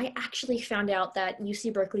 And I actually found out that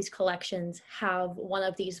UC Berkeley's collections have one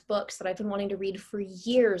of these books that I've been wanting to read for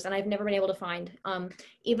years, and I've never been able to find.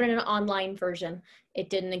 Even in an online version, it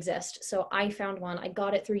didn't exist. So I found one. I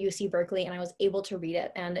got it through UC Berkeley, and I was able to read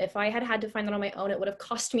it. And if I had had to find that on my own, it would have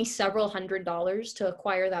cost me several $100s to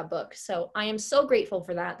acquire that book. So I am so grateful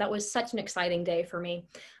for that. That was such an exciting day for me.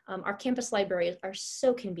 Our campus libraries are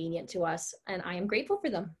so convenient to us, and I am grateful for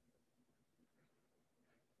them.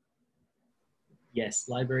 Yes,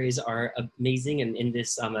 libraries are amazing. And in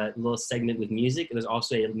this little segment with music, there's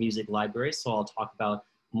also a music library. So I'll talk about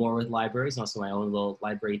more with libraries, and also my own little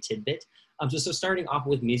library tidbit. So starting off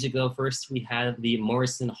with music though, first we have the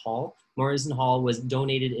Morrison Hall. Morrison Hall was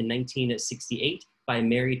donated in 1968 by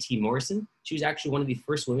Mary T. Morrison. She was actually one of the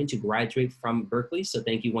first women to graduate from Berkeley, so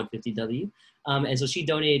thank you 150W. And so she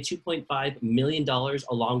donated $2.5 million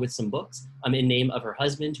along with some books in name of her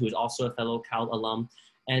husband, who is also a fellow Cal alum.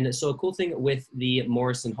 And so a cool thing with the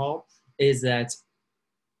Morrison Hall is that,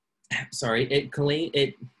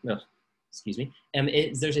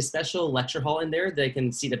 there's a special lecture hall in there that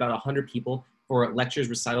can seat about 100 people for lectures,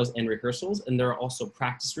 recitals, and rehearsals. And there are also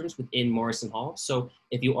practice rooms within Morrison Hall. So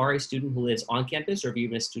if you are a student who lives on campus, or if you're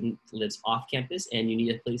even a student who lives off campus and you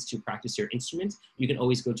need a place to practice your instrument, you can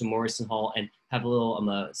always go to Morrison Hall and have a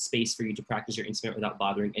little space for you to practice your instrument without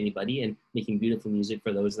bothering anybody and making beautiful music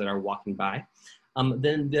for those that are walking by.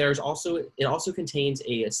 Then it also contains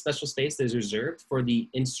a special space that is reserved for the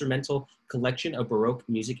instrumental collection of Baroque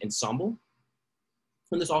music ensemble.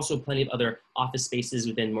 And there's also plenty of other office spaces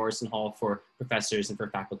within Morrison Hall for professors and for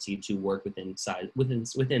faculty to work within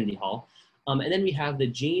the hall. And then we have the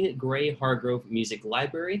Jean Grey Hargrove Music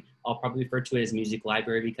Library. I'll probably refer to it as Music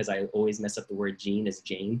Library because I always mess up the word Jean as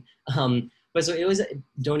Jane. But so it was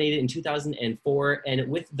donated in 2004, and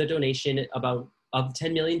with the donation of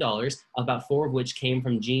 $10 million, about 4 of which came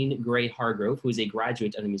from Jean Grey Hargrove, who is a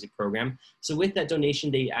graduate of the music program. So with that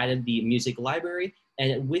donation, they added the music library,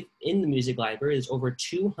 and within the music library, there's over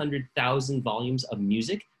 200,000 volumes of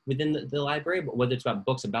music within the library, but whether it's about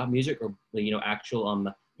books about music or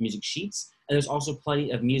actual music sheets. And there's also plenty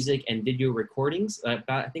of music and video recordings.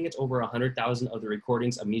 I think it's over 100,000 of the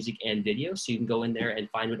recordings of music and video. So you can go in there and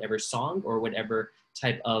find whatever song or whatever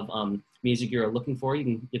type of music you're looking for.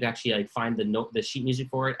 You can actually find the sheet music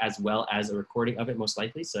for it as well as a recording of it, most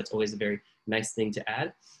likely. So that's always a very nice thing to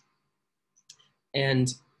add.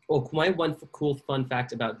 And my one cool fun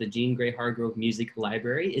fact about the Jean Grey Hargrove Music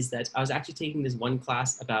Library is that I was actually taking this one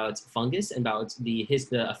class about fungus and about the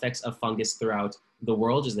effects of fungus throughout the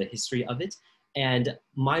world, just the history of it. And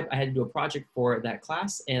I had to do a project for that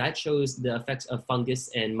class, and I chose the effects of fungus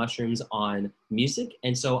and mushrooms on music.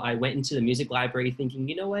 And so I went into the music library thinking,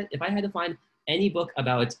 you know what, if I had to find any book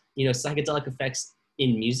about psychedelic effects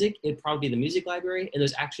in music, it'd probably be the music library. And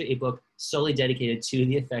there's actually a book solely dedicated to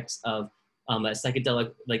the effects of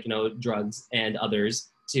psychedelic drugs and others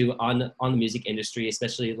on the music industry,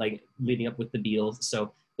 especially leading up with the Beatles.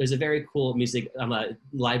 So there's a very cool music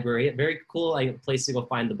library, a very cool place to go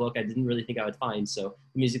find the book I didn't really think I would find. So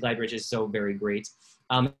the music library is just so very great.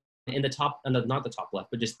 In the top, not the top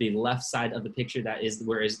left, but just the left side of the picture,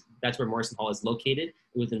 that's where Morrison Hall is located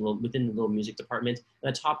within the little music department.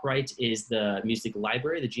 And the top right is the music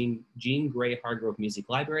library, the Jean Grey Hargrove Music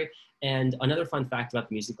Library. And another fun fact about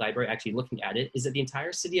the music library, actually looking at it, is that the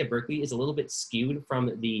entire city of Berkeley is a little bit skewed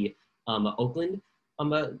from the Oakland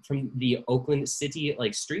city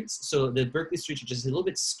streets. So the Berkeley streets are just a little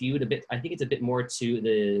bit skewed a bit. I think it's a bit more to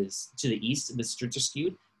the east. The streets are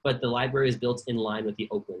skewed, but the library is built in line with the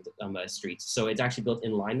Oakland streets. So it's actually built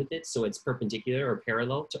in line with it. So it's perpendicular or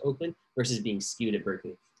parallel to Oakland versus being skewed at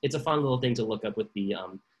Berkeley. It's a fun little thing to look up with the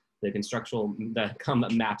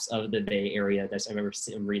maps of the Bay Area. I remember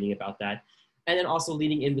reading about that. And then also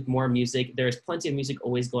leading in with more music. There's plenty of music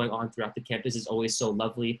always going on throughout the campus. It's always so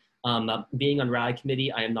lovely. Being on rally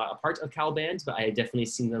committee, I am not a part of Cal Band, but I have definitely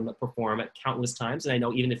seen them perform countless times. And I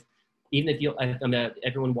know even if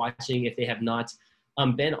everyone watching, if they have not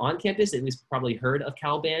been on campus, at least probably heard of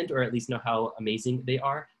Cal Band, or at least know how amazing they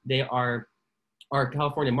are. They are our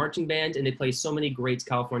California marching band, and they play so many great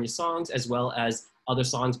California songs, as well as other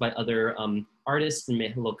songs by other artists and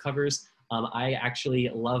make little covers. I actually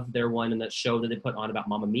love their one in that show that they put on about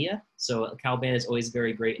Mamma Mia. So Cal Band is always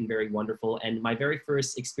very great and very wonderful. And my very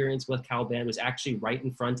first experience with Cal Band was actually right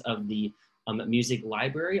in front of the music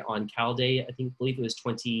library on Cal Day. I believe it was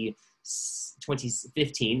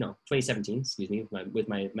 2017, excuse me, with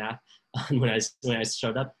my math, when I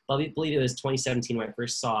showed up. I believe it was 2017 when I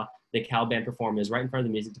first saw the Cal Band perform. It was right in front of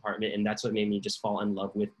the music department, and that's what made me just fall in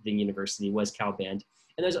love with the university, was Cal Band.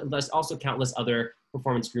 And there's also countless other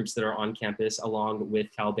performance groups that are on campus along with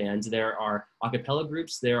Cal bands. There are a cappella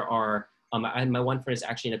groups. There are, my one friend is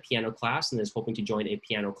actually in a piano class and is hoping to join a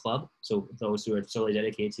piano club. So those who are solely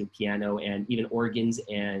dedicated to piano and even organs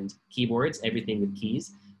and keyboards, everything with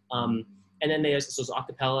keys. And then there's a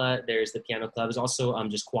cappella, there's the piano club. There's also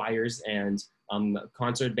just choirs and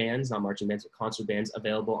concert bands, not marching bands, but concert bands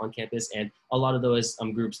available on campus. And a lot of those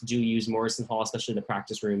groups do use Morrison Hall, especially the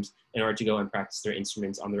practice rooms, in order to go and practice their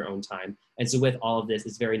instruments on their own time. And so with all of this,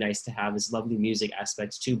 it's very nice to have this lovely music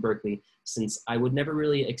aspect to Berkeley, since I would never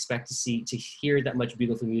really expect to hear that much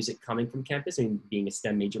beautiful music coming from campus. I mean, being a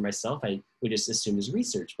STEM major myself, I would just assume there's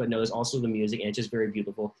research, but no, there's also the music, and it's just very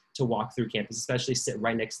beautiful to walk through campus, especially sit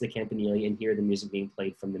right next to the campanile and hear the music being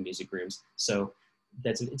played from the music rooms. So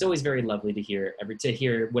it's always very lovely to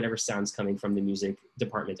hear whatever sounds coming from the music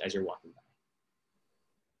department as you're walking by.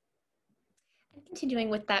 Continuing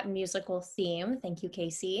with that musical theme, thank you,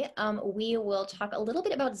 Casey, we will talk a little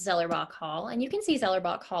bit about Zellerbach Hall, and you can see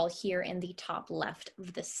Zellerbach Hall here in the top left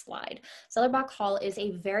of this slide. Zellerbach Hall is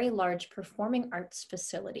a very large performing arts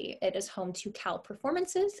facility. It is home to Cal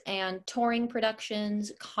performances and touring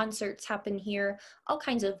productions, concerts happen here, all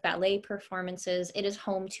kinds of ballet performances. It is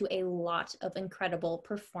home to a lot of incredible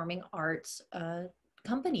performing arts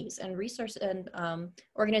companies and resource and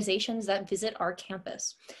organizations that visit our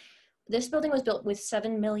campus. This building was built with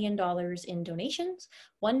 $7 million in donations.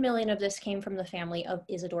 $1 million of this came from the family of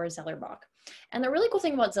Isidore Zellerbach. And the really cool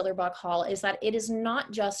thing about Zellerbach Hall is that it is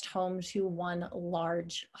not just home to one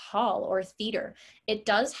large hall or theater. It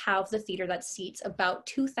does have the theater that seats about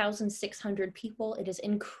 2,600 people. It is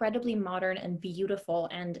incredibly modern and beautiful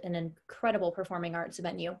and an incredible performing arts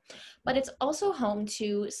venue. But it's also home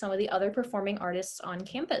to some of the other performing artists on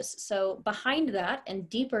campus. So behind that and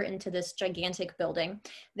deeper into this gigantic building,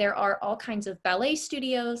 there are all kinds of ballet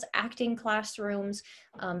studios, acting classrooms,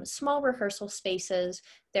 small rehearsal spaces.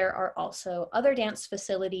 There are also other dance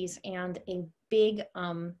facilities and a big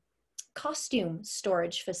costume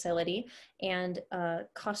storage facility and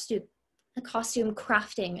costume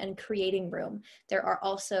crafting and creating room. There are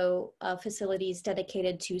also facilities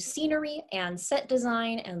dedicated to scenery and set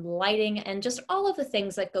design and lighting and just all of the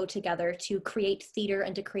things that go together to create theater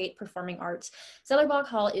and to create performing arts. Zellerbach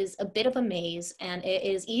Hall is a bit of a maze, and it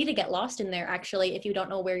is easy to get lost in there actually if you don't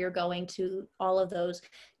know where you're going to all of those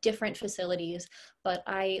different facilities. But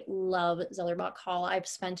I love Zellerbach Hall. I've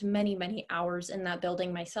spent many, many hours in that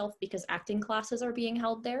building myself because acting classes are being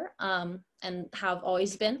held there and have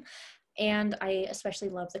always been. And I especially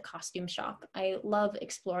love the costume shop. I love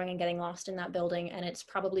exploring and getting lost in that building, and it's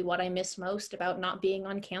probably what I miss most about not being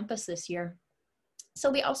on campus this year.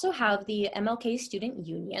 So we also have the MLK Student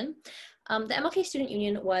Union. The MLK Student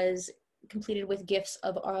Union was completed with gifts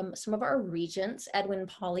of some of our regents, Edwin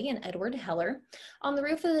Pauley and Edward Heller. On the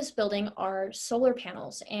roof of this building are solar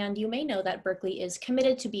panels, and you may know that Berkeley is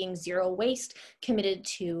committed to being zero waste, committed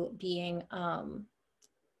to being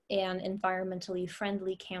an environmentally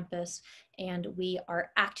friendly campus, and we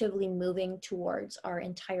are actively moving towards our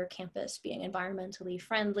entire campus being environmentally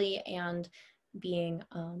friendly and being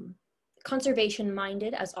conservation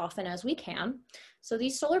minded as often as we can. So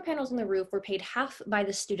these solar panels on the roof were paid half by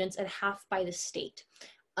the students and half by the state.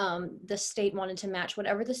 The state wanted to match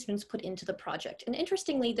whatever the students put into the project. And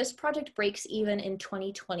interestingly, this project breaks even in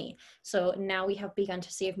 2020. So now we have begun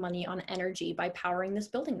to save money on energy by powering this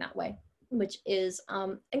building that way, which is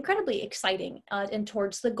incredibly exciting and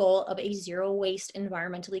towards the goal of a zero waste,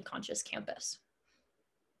 environmentally conscious campus.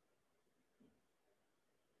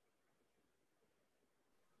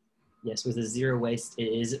 Yes, with the zero waste, it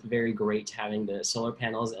is very great having the solar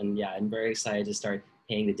panels, and yeah, I'm very excited to start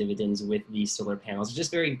paying the dividends with these solar panels. It's just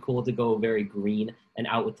very cool to go very green and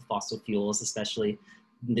out with the fossil fuels, especially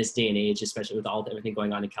in this day and age, especially with everything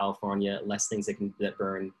going on in California. Less things that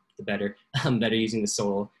burn, the better. Better using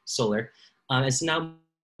the solar. And so now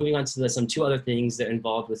moving on to some two other things that are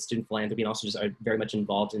involved with student philanthropy and also just are very much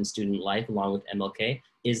involved in student life along with MLK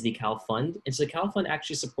is the Cal Fund. And so the Cal Fund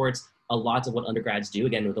actually supports a lot of what undergrads do,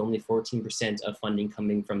 again, with only 14% of funding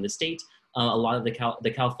coming from the state. A lot of the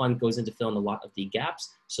Cal Fund goes in to fill in a lot of the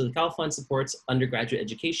gaps. So the Cal Fund supports undergraduate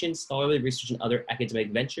education, scholarly research, and other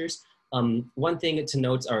academic ventures. One thing to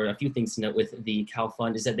note, or a few things to note with the Cal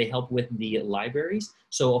Fund, is that they help with the libraries.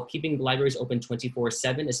 So keeping libraries open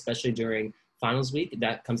 24/7, especially during finals week,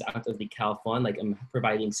 that comes out of the Cal Fund, like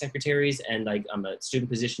providing secretaries and like student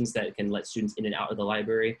positions that can let students in and out of the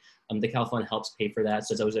library. The Cal Fund helps pay for that,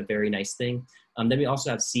 so it's always a very nice thing. Then we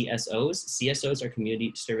also have CSOs. CSOs are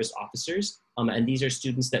community service officers, and these are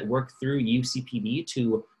students that work through UCPB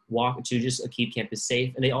to just keep campus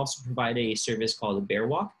safe. And they also provide a service called the Bear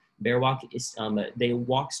Walk. Bear Walk is, they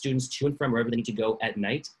walk students to and from wherever they need to go at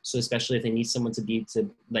night. So especially if they need someone to be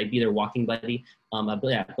their walking buddy,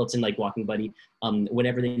 built-in like walking buddy,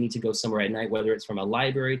 whenever they need to go somewhere at night, whether it's from a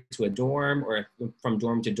library to a dorm or from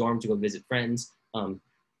dorm to go visit friends.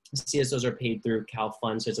 CSOs are paid through Cal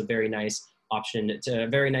Fund, so it's a very nice option. It's a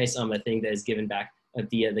very nice a thing that is given back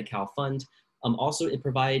via the Cal Fund. Also, it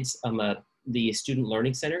provides the Student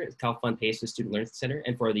Learning Center. Cal Fund pays for the Student Learning Center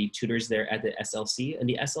and for the tutors there at the SLC. And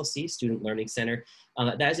the SLC, Student Learning Center,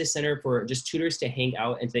 that is a center for just tutors to hang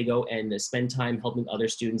out and they go and spend time helping other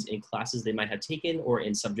students in classes they might have taken or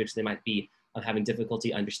in subjects they might be having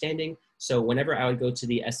difficulty understanding. So whenever I would go to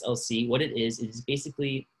the SLC, what it is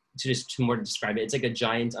basically, to more describe it, it's like a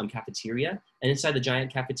giant cafeteria, and inside the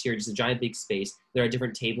giant cafeteria, just a giant big space, there are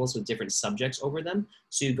different tables with different subjects over them.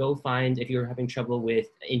 So you go find, if you're having trouble with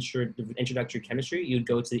introductory chemistry, you'd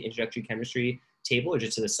go to the introductory chemistry table or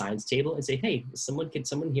just to the science table and say, hey, can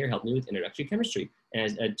someone here help me with introductory chemistry?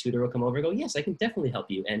 And a tutor will come over and go, yes, I can definitely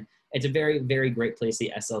help you. And it's a very, very great place,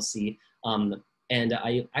 the SLC. And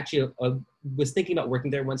I actually was thinking about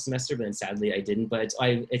working there one semester, but then sadly I didn't. But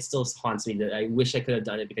it still haunts me that I wish I could have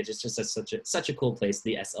done it because it's just such a cool place,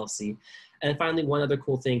 the SLC. And then finally, one other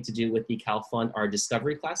cool thing to do with the Cal Fund are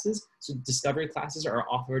discovery classes. So discovery classes are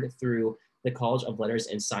offered through the College of Letters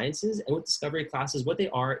and Sciences. And with discovery classes, what they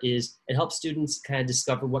are is it helps students kind of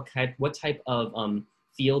discover what type of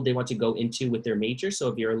field they want to go into with their major. So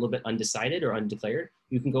if you're a little bit undecided or undeclared,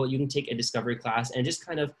 you can take a discovery class and just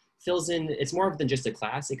kind of fills in, it's more than just a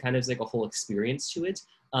class, it kind of is like a whole experience to it.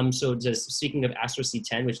 So just speaking of Astro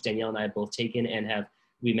C10, which Danielle and I have both taken and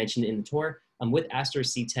we mentioned in the tour, with Astro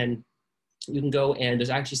C10, you can go and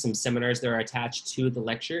there's actually some seminars that are attached to the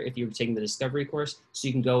lecture if you're taking the discovery course. So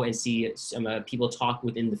you can go and see some people talk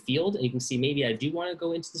within the field and you can see maybe I do want to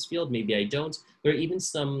go into this field, maybe I don't. There are even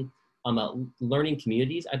some learning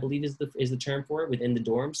communities, I believe is the term for it, within the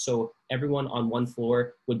dorms. So everyone on one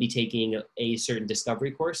floor would be taking a certain discovery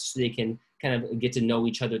course so they can kind of get to know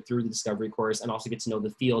each other through the discovery course and also get to know the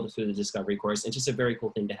field through the discovery course. It's just a very cool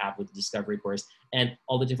thing to have with the discovery course and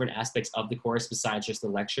all the different aspects of the course besides just the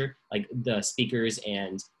lecture, like the speakers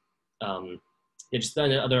and just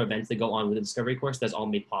the other events that go on with the discovery course. That's all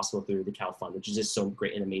made possible through the Cal Fund, which is just so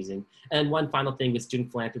great and amazing. And one final thing with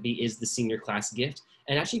student philanthropy is the senior class gift.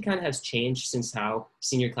 And actually kind of has changed since how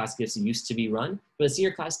senior class gifts used to be run. But the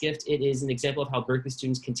senior class gift, it is an example of how Berkeley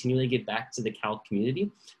students continually give back to the Cal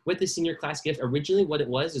community. With the senior class gift, originally what it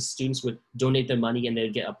was is students would donate their money and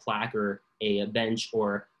they'd get a plaque or a bench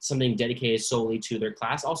or something dedicated solely to their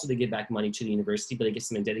class. Also, they give back money to the university, but they get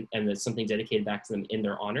something dedicated back to them in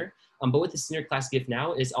their honor. But with the senior class gift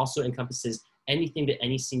now, it also encompasses anything that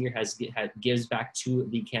any senior gives back to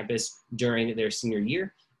the campus during their senior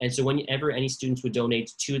year. And so whenever any students would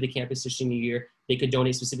donate to the campus their senior year, they could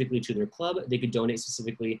donate specifically to their club, they could donate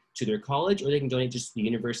specifically to their college, or they can donate just to the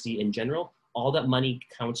university in general. All that money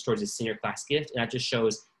counts towards a senior class gift, and that just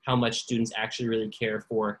shows how much students actually really care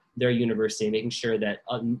for their university, making sure that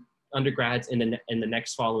undergrads in the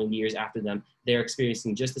next following years after them, they're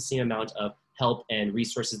experiencing just the same amount of help and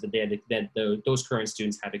resources that those current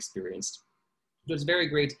students have experienced. So it's very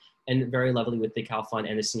great and very lovely with the Cal Fund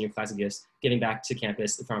and the senior class gifts, giving back to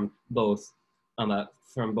campus from both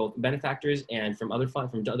benefactors and from other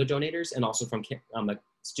donators, and also from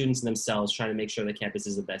students themselves trying to make sure the campus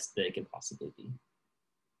is the best that it can possibly be.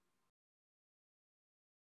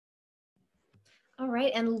 All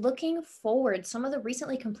right, and looking forward, some of the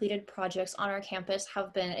recently completed projects on our campus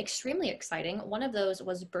have been extremely exciting. One of those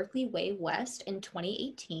was Berkeley Way West in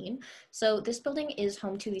 2018. So this building is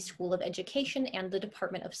home to the School of Education and the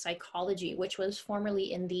Department of Psychology, which was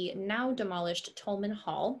formerly in the now demolished Tolman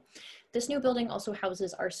Hall. This new building also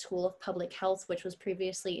houses our School of Public Health, which was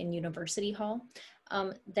previously in University Hall.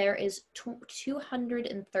 There is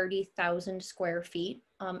 230,000 square feet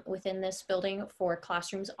within this building for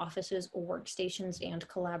classrooms, offices, workstations, and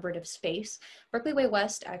collaborative space. Berkeley Way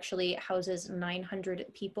West actually houses 900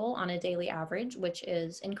 people on a daily average, which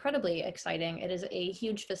is incredibly exciting. It is a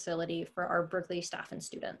huge facility for our Berkeley staff and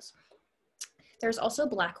students. There's also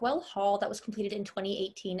Blackwell Hall that was completed in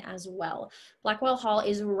 2018 as well. Blackwell Hall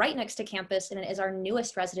is right next to campus and it is our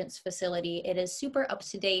newest residence facility. It is super up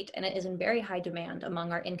to date and it is in very high demand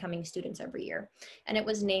among our incoming students every year. And it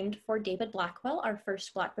was named for David Blackwell, our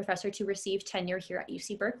first Black professor to receive tenure here at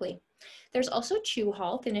UC Berkeley. There's also Chew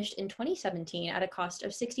Hall, finished in 2017 at a cost of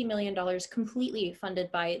 $60 million, completely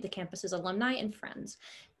funded by the campus's alumni and friends.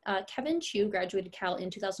 Kevin Chew graduated Cal in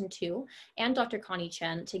 2002, and Dr. Connie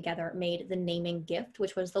Chen together made the naming gift,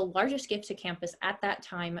 which was the largest gift to campus at that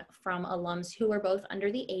time from alums who were both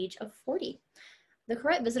under the age of 40. The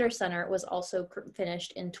Correct Visitor Center was also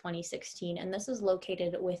finished in 2016, and this is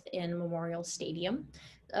located within Memorial Stadium.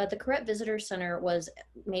 The Correct Visitor Center was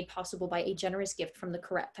made possible by a generous gift from the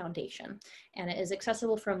Correct Foundation, and it is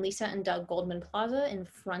accessible from Lisa and Doug Goldman Plaza in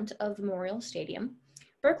front of Memorial Stadium.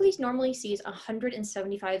 Berkeley normally sees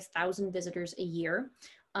 175,000 visitors a year,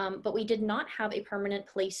 but we did not have a permanent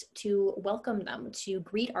place to welcome them, to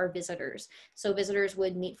greet our visitors. So visitors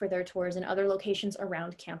would meet for their tours in other locations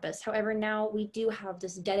around campus. However, now we do have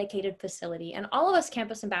this dedicated facility, and all of us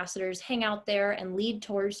campus ambassadors hang out there and lead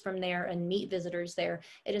tours from there and meet visitors there.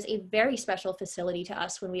 It is a very special facility to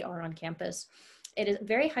us when we are on campus. It is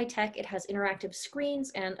very high tech. It has interactive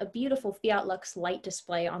screens and a beautiful Fiat Lux light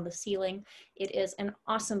display on the ceiling. It is an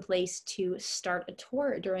awesome place to start a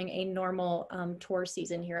tour during a normal tour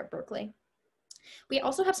season here at Berkeley. We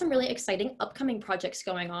also have some really exciting upcoming projects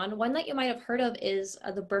going on. One that you might have heard of is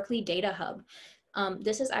the Berkeley Data Hub.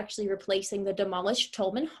 This is actually replacing the demolished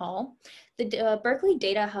Tolman Hall. The Berkeley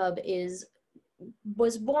Data Hub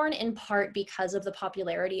was born in part because of the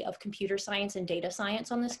popularity of computer science and data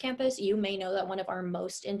science on this campus. You may know that one of our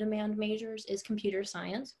most in-demand majors is computer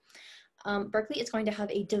science. Berkeley is going to have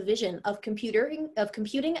a division of computing,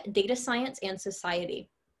 data science, and society.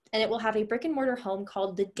 And it will have a brick and mortar home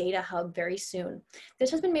called the Data Hub very soon.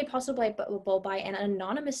 This has been made possible by an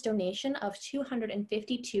anonymous donation of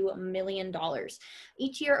 $252 million.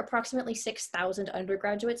 Each year, approximately 6,000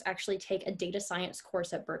 undergraduates actually take a data science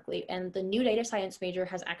course at Berkeley, and the new data science major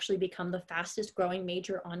has actually become the fastest growing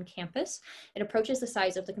major on campus. It approaches the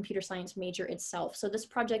size of the computer science major itself. So this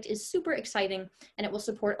project is super exciting, and it will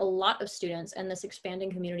support a lot of students and this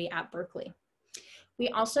expanding community at Berkeley. We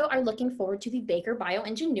also are looking forward to the Baker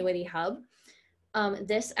Bioingenuity Hub.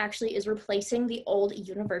 This actually is replacing the old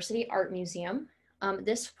University Art Museum.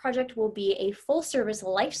 This project will be a full-service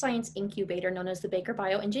life science incubator known as the Baker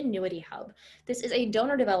Bioingenuity Hub. This is a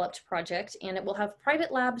donor-developed project, and it will have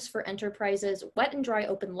private labs for enterprises, wet and dry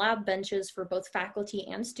open lab benches for both faculty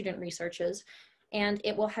and student researchers, and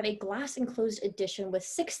it will have a glass-enclosed addition with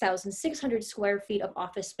 6,600 square feet of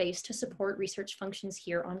office space to support research functions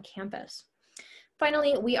here on campus.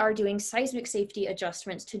 Finally, we are doing seismic safety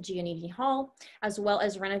adjustments to Giannini Hall, as well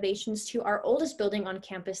as renovations to our oldest building on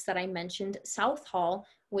campus that I mentioned, South Hall,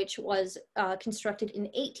 which was constructed in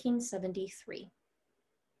 1873.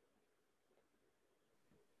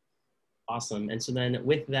 Awesome. And so then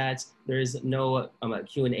with that, there's no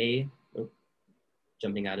Q&A,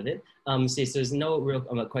 jumping out of it. So there's no real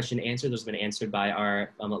question to answer. Those have been answered by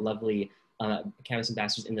our lovely campus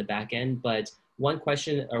ambassadors in the back end, but one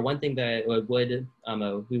question or one thing that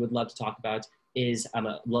we would love to talk about is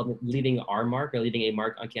leaving our mark or leaving a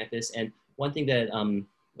mark on campus. And one thing that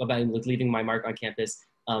about leaving my mark on campus,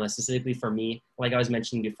 specifically for me, like I was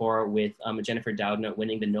mentioning before with Jennifer Doudna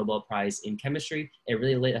winning the Nobel Prize in chemistry, it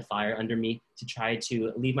really lit a fire under me to try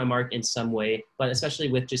to leave my mark in some way, but especially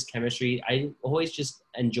with just chemistry. I always just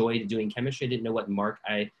enjoyed doing chemistry. I didn't know what mark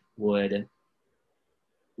I would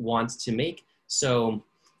want to make. So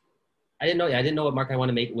I didn't know what mark I want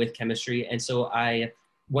to make with chemistry. And so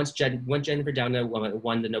once Jennifer Doudna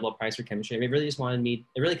won the Nobel Prize for chemistry, it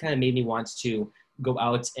really kind of made me want to go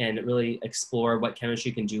out and really explore what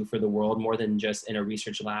chemistry can do for the world, more than just in a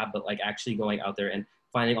research lab, but like actually going out there and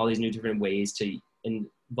finding all these new different ways to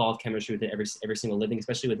involve chemistry within every single living,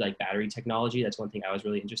 especially with like battery technology. That's one thing I was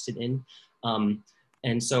really interested in.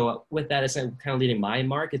 And so with that, it's kind of leaving my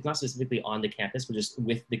mark. It's not specifically on the campus, but just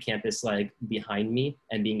with the campus like behind me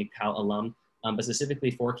and being a Cal alum. But specifically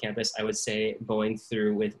for campus, I would say going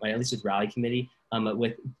through with, at least with Rally Committee,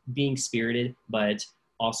 with being spirited, but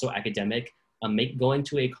also academic, going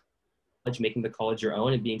to a college, making the college your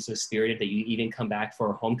own and being so spirited that you even come back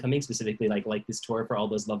for homecoming, specifically like this tour for all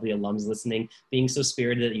those lovely alums listening, being so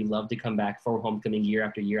spirited that you love to come back for homecoming year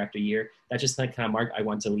after year after year. That's just the kind of mark I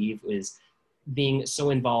want to leave, is being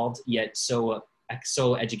so involved yet so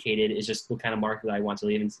educated is just the kind of mark that I want to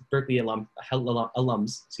leave. And Berkeley alums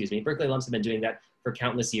have been doing that for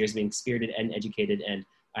countless years, being spirited and educated. And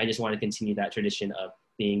I just want to continue that tradition of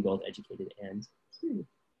being both educated and spirited.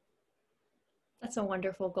 That's a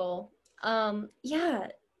wonderful goal. Yeah,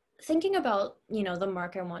 thinking about, the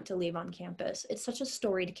mark I want to leave on campus, it's such a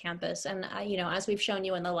storied campus. And, as we've shown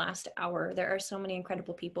you in the last hour, there are so many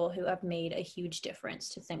incredible people who have made a huge difference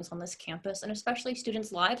to things on this campus, and especially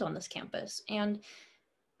students' lives on this campus. And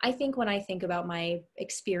I think when I think about my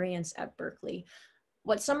experience at Berkeley,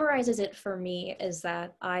 what summarizes it for me is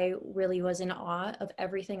that I really was in awe of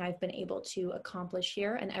everything I've been able to accomplish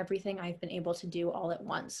here and everything I've been able to do all at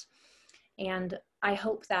once. And I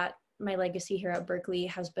hope that my legacy here at Berkeley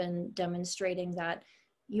has been demonstrating that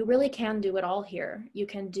you really can do it all here. You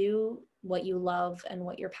can do what you love and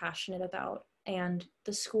what you're passionate about. And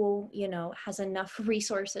the school, you know, has enough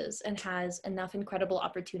resources and has enough incredible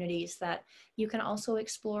opportunities that you can also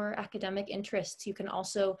explore academic interests. You can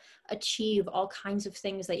also achieve all kinds of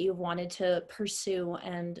things that you've wanted to pursue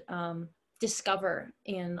and discover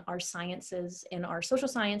in our sciences, in our social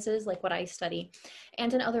sciences, like what I study,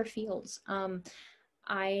 and in other fields.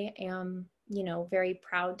 I am, you know, very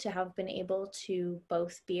proud to have been able to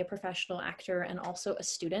both be a professional actor and also a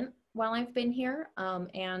student while I've been here.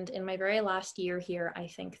 And in my very last year here, I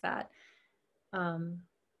think that,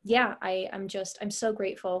 yeah, I'm so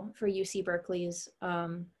grateful for UC Berkeley's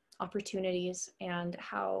opportunities and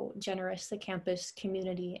how generous the campus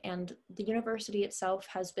community and the university itself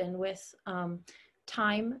has been with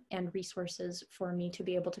time and resources for me to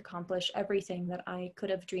be able to accomplish everything that I could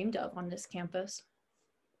have dreamed of on this campus.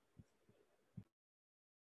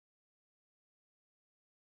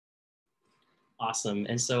 Awesome.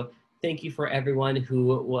 And so thank you for everyone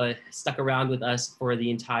who stuck around with us for the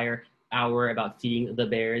entire hour about feeding the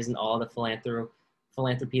bears and all the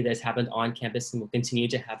philanthropy that's happened on campus and will continue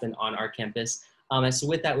to happen on our campus. And so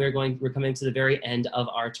with that, we're coming to the very end of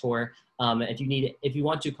our tour. If you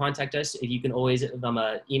want to contact us, if you can always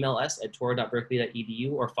email us at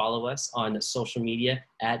tour.berkeley.edu or follow us on social media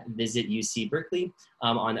at Visit UC Berkeley.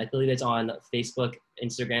 I believe it's on Facebook,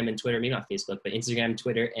 Instagram, and Twitter. Maybe not Facebook, but Instagram,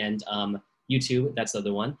 Twitter, and YouTube, that's the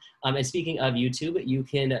other one. And speaking of YouTube, you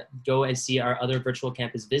can go and see our other virtual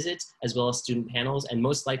campus visits as well as student panels, and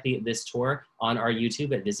most likely this tour on our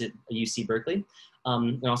YouTube at Visit UC Berkeley.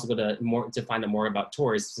 And also go to find out more about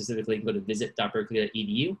tours, specifically go to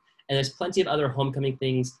visit.berkeley.edu. And there's plenty of other homecoming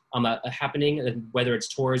things happening, whether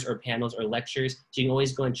it's tours or panels or lectures. So you can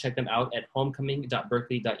always go and check them out at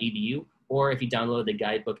homecoming.berkeley.edu. Or if you download the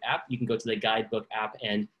guidebook app, you can go to the guidebook app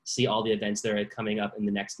and see all the events that are coming up in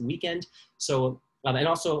the next weekend. So, and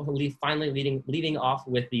also finally leading off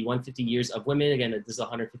with the 150 years of women. Again, this is the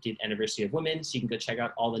 150th anniversary of women. So you can go check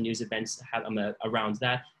out all the news events around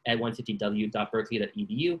that at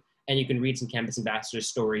 150w.berkeley.edu. And you can read some campus ambassador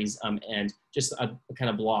stories and just a kind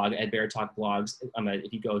of blog at Bear Talk Blogs.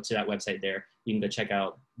 If you go to that website there, you can go check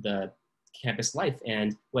out the campus life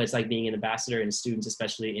and what it's like being an ambassador and students,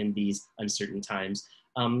 especially in these uncertain times.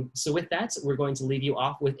 So with that, we're going to leave you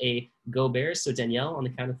off with a Go Bears. So Danielle, on the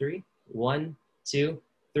count of 3, 1, 2,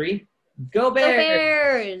 3, Go Bears! Go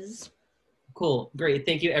Bears! Cool, great.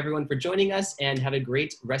 Thank you everyone for joining us and have a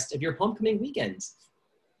great rest of your homecoming weekend.